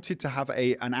I wanted to have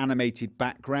an animated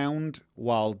background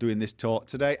while doing this talk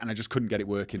today, and I just couldn't get it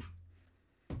working.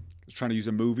 I was trying to use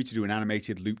a movie to do an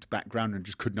animated looped background and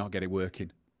just could not get it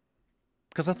working.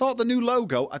 Because I thought the new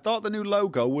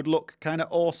logo would look kind of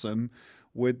awesome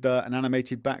with an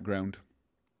animated background.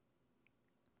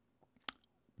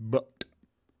 But,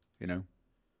 you know.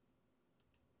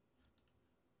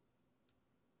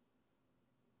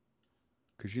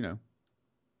 Because, you know,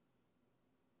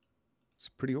 it's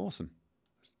pretty awesome.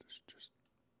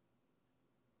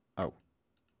 Oh.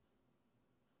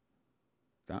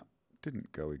 That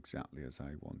didn't go exactly as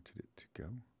I wanted it to go.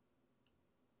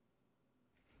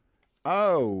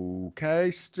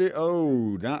 Okay,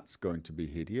 oh, that's going to be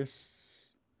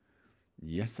hideous.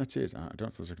 Yes, that is. I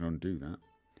don't suppose I can undo that.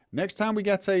 Next time we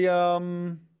get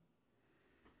a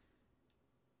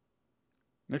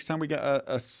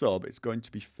sub, it's going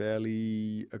to be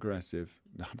fairly aggressive.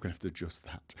 No, I'm going to have to adjust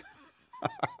that.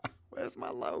 Where's my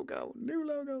logo? New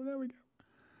logo. There we go.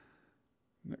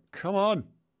 No, come on.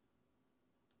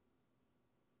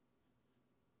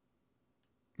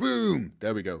 Boom.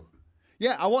 There we go.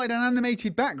 Yeah, I wanted an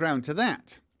animated background to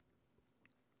that.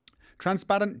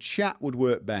 Transparent chat would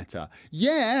work better.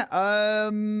 Yeah,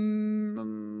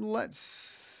 let's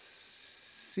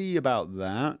see about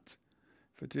that.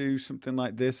 If I do something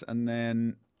like this and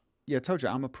then... Yeah, I told you,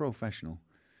 I'm a professional.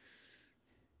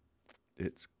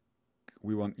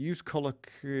 We want use color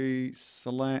key,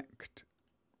 select,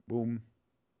 boom.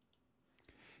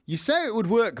 You say it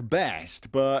would work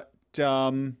best, but...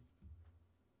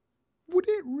 would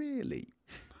it really?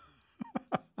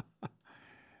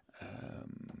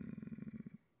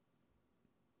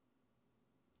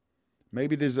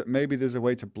 Maybe there's a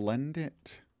way to blend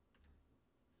it.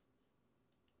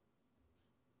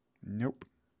 Nope.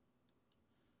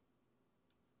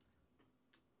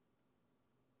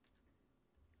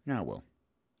 Ah, well.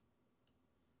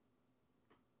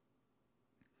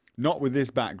 Not with this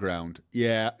background.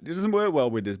 Yeah, it doesn't work well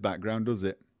with this background, does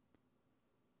it?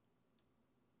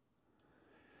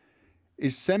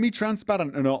 Is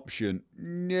semi-transparent an option?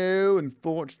 No,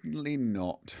 unfortunately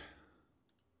not.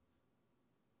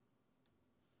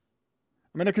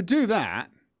 I mean, I could do that.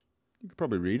 You could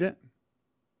probably read it.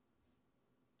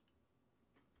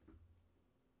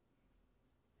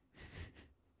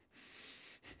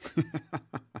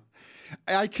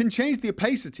 I can change the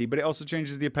opacity, but it also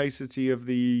changes the opacity of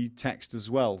the text as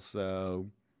well, so...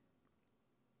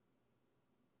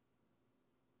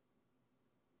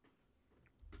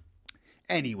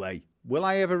 Anyway, will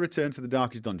I ever return to the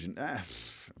Darkest Dungeon? I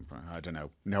don't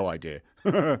know. No idea.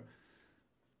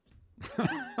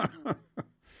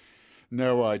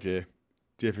 No idea.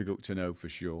 Difficult to know for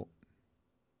sure.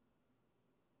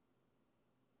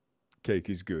 Cake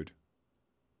is good.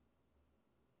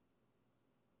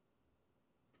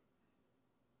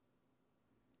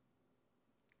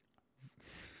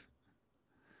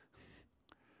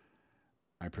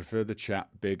 I prefer the chat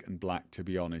big and black, to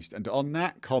be honest. And on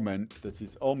that comment that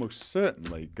is almost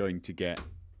certainly going to get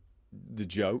the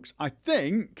jokes, I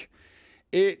think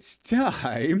it's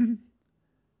time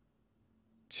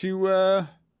to...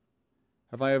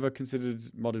 have I ever considered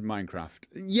modded Minecraft?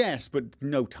 Yes, but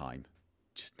no time.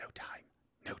 Just no time.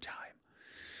 No time.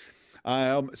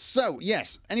 So,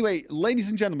 yes. Anyway, ladies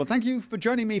and gentlemen, thank you for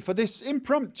joining me for this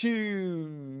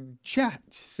impromptu chat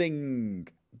thing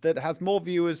that has more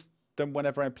viewers than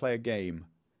whenever I play a game.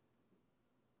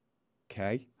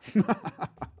 Okay.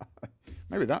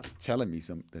 Maybe that's telling me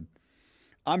something.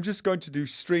 I'm just going to do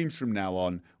streams from now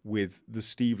on with the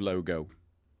Steve logo.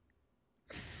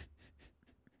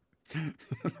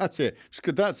 That's it.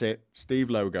 That's it. Steve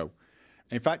logo.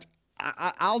 In fact,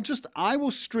 I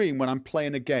will stream when I'm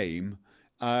playing a game,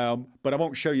 but I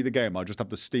won't show you the game. I'll just have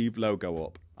the Steve logo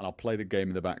up, and I'll play the game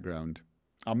in the background.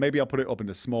 Maybe I'll put it up in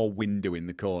a small window in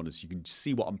the corner so you can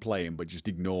see what I'm playing, but just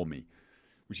ignore me,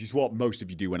 which is what most of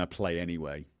you do when I play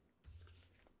anyway.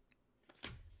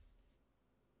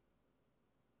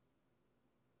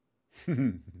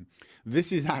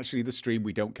 This is actually the stream.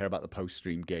 We don't care about the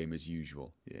post-stream game as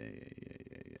usual.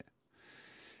 Yeah.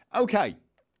 Okay.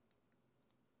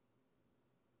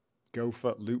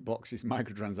 Gopher, loot boxes,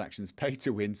 microtransactions, pay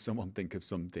to win, someone think of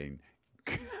something.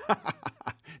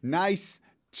 Nice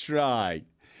try.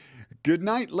 Good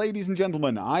night, ladies and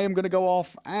gentlemen. I am going to go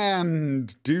off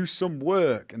and do some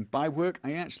work. And by work,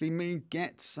 I actually mean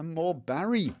get some more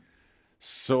Barry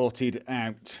sorted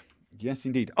out. Yes,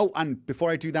 indeed. Oh, and before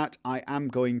I do that, I am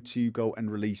going to go and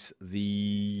release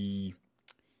the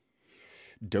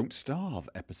Don't Starve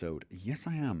episode. Yes,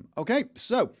 I am. Okay,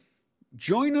 so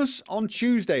join us on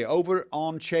Tuesday over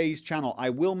on Che's channel. I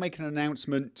will make an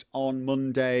announcement on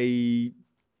Monday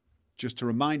just to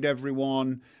remind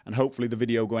everyone, and hopefully the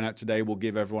video going out today will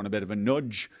give everyone a bit of a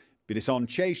nudge. But it's on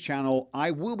Che's channel. I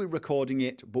will be recording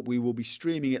it, but we will be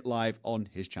streaming it live on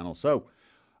his channel. So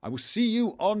I will see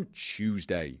you on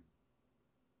Tuesday.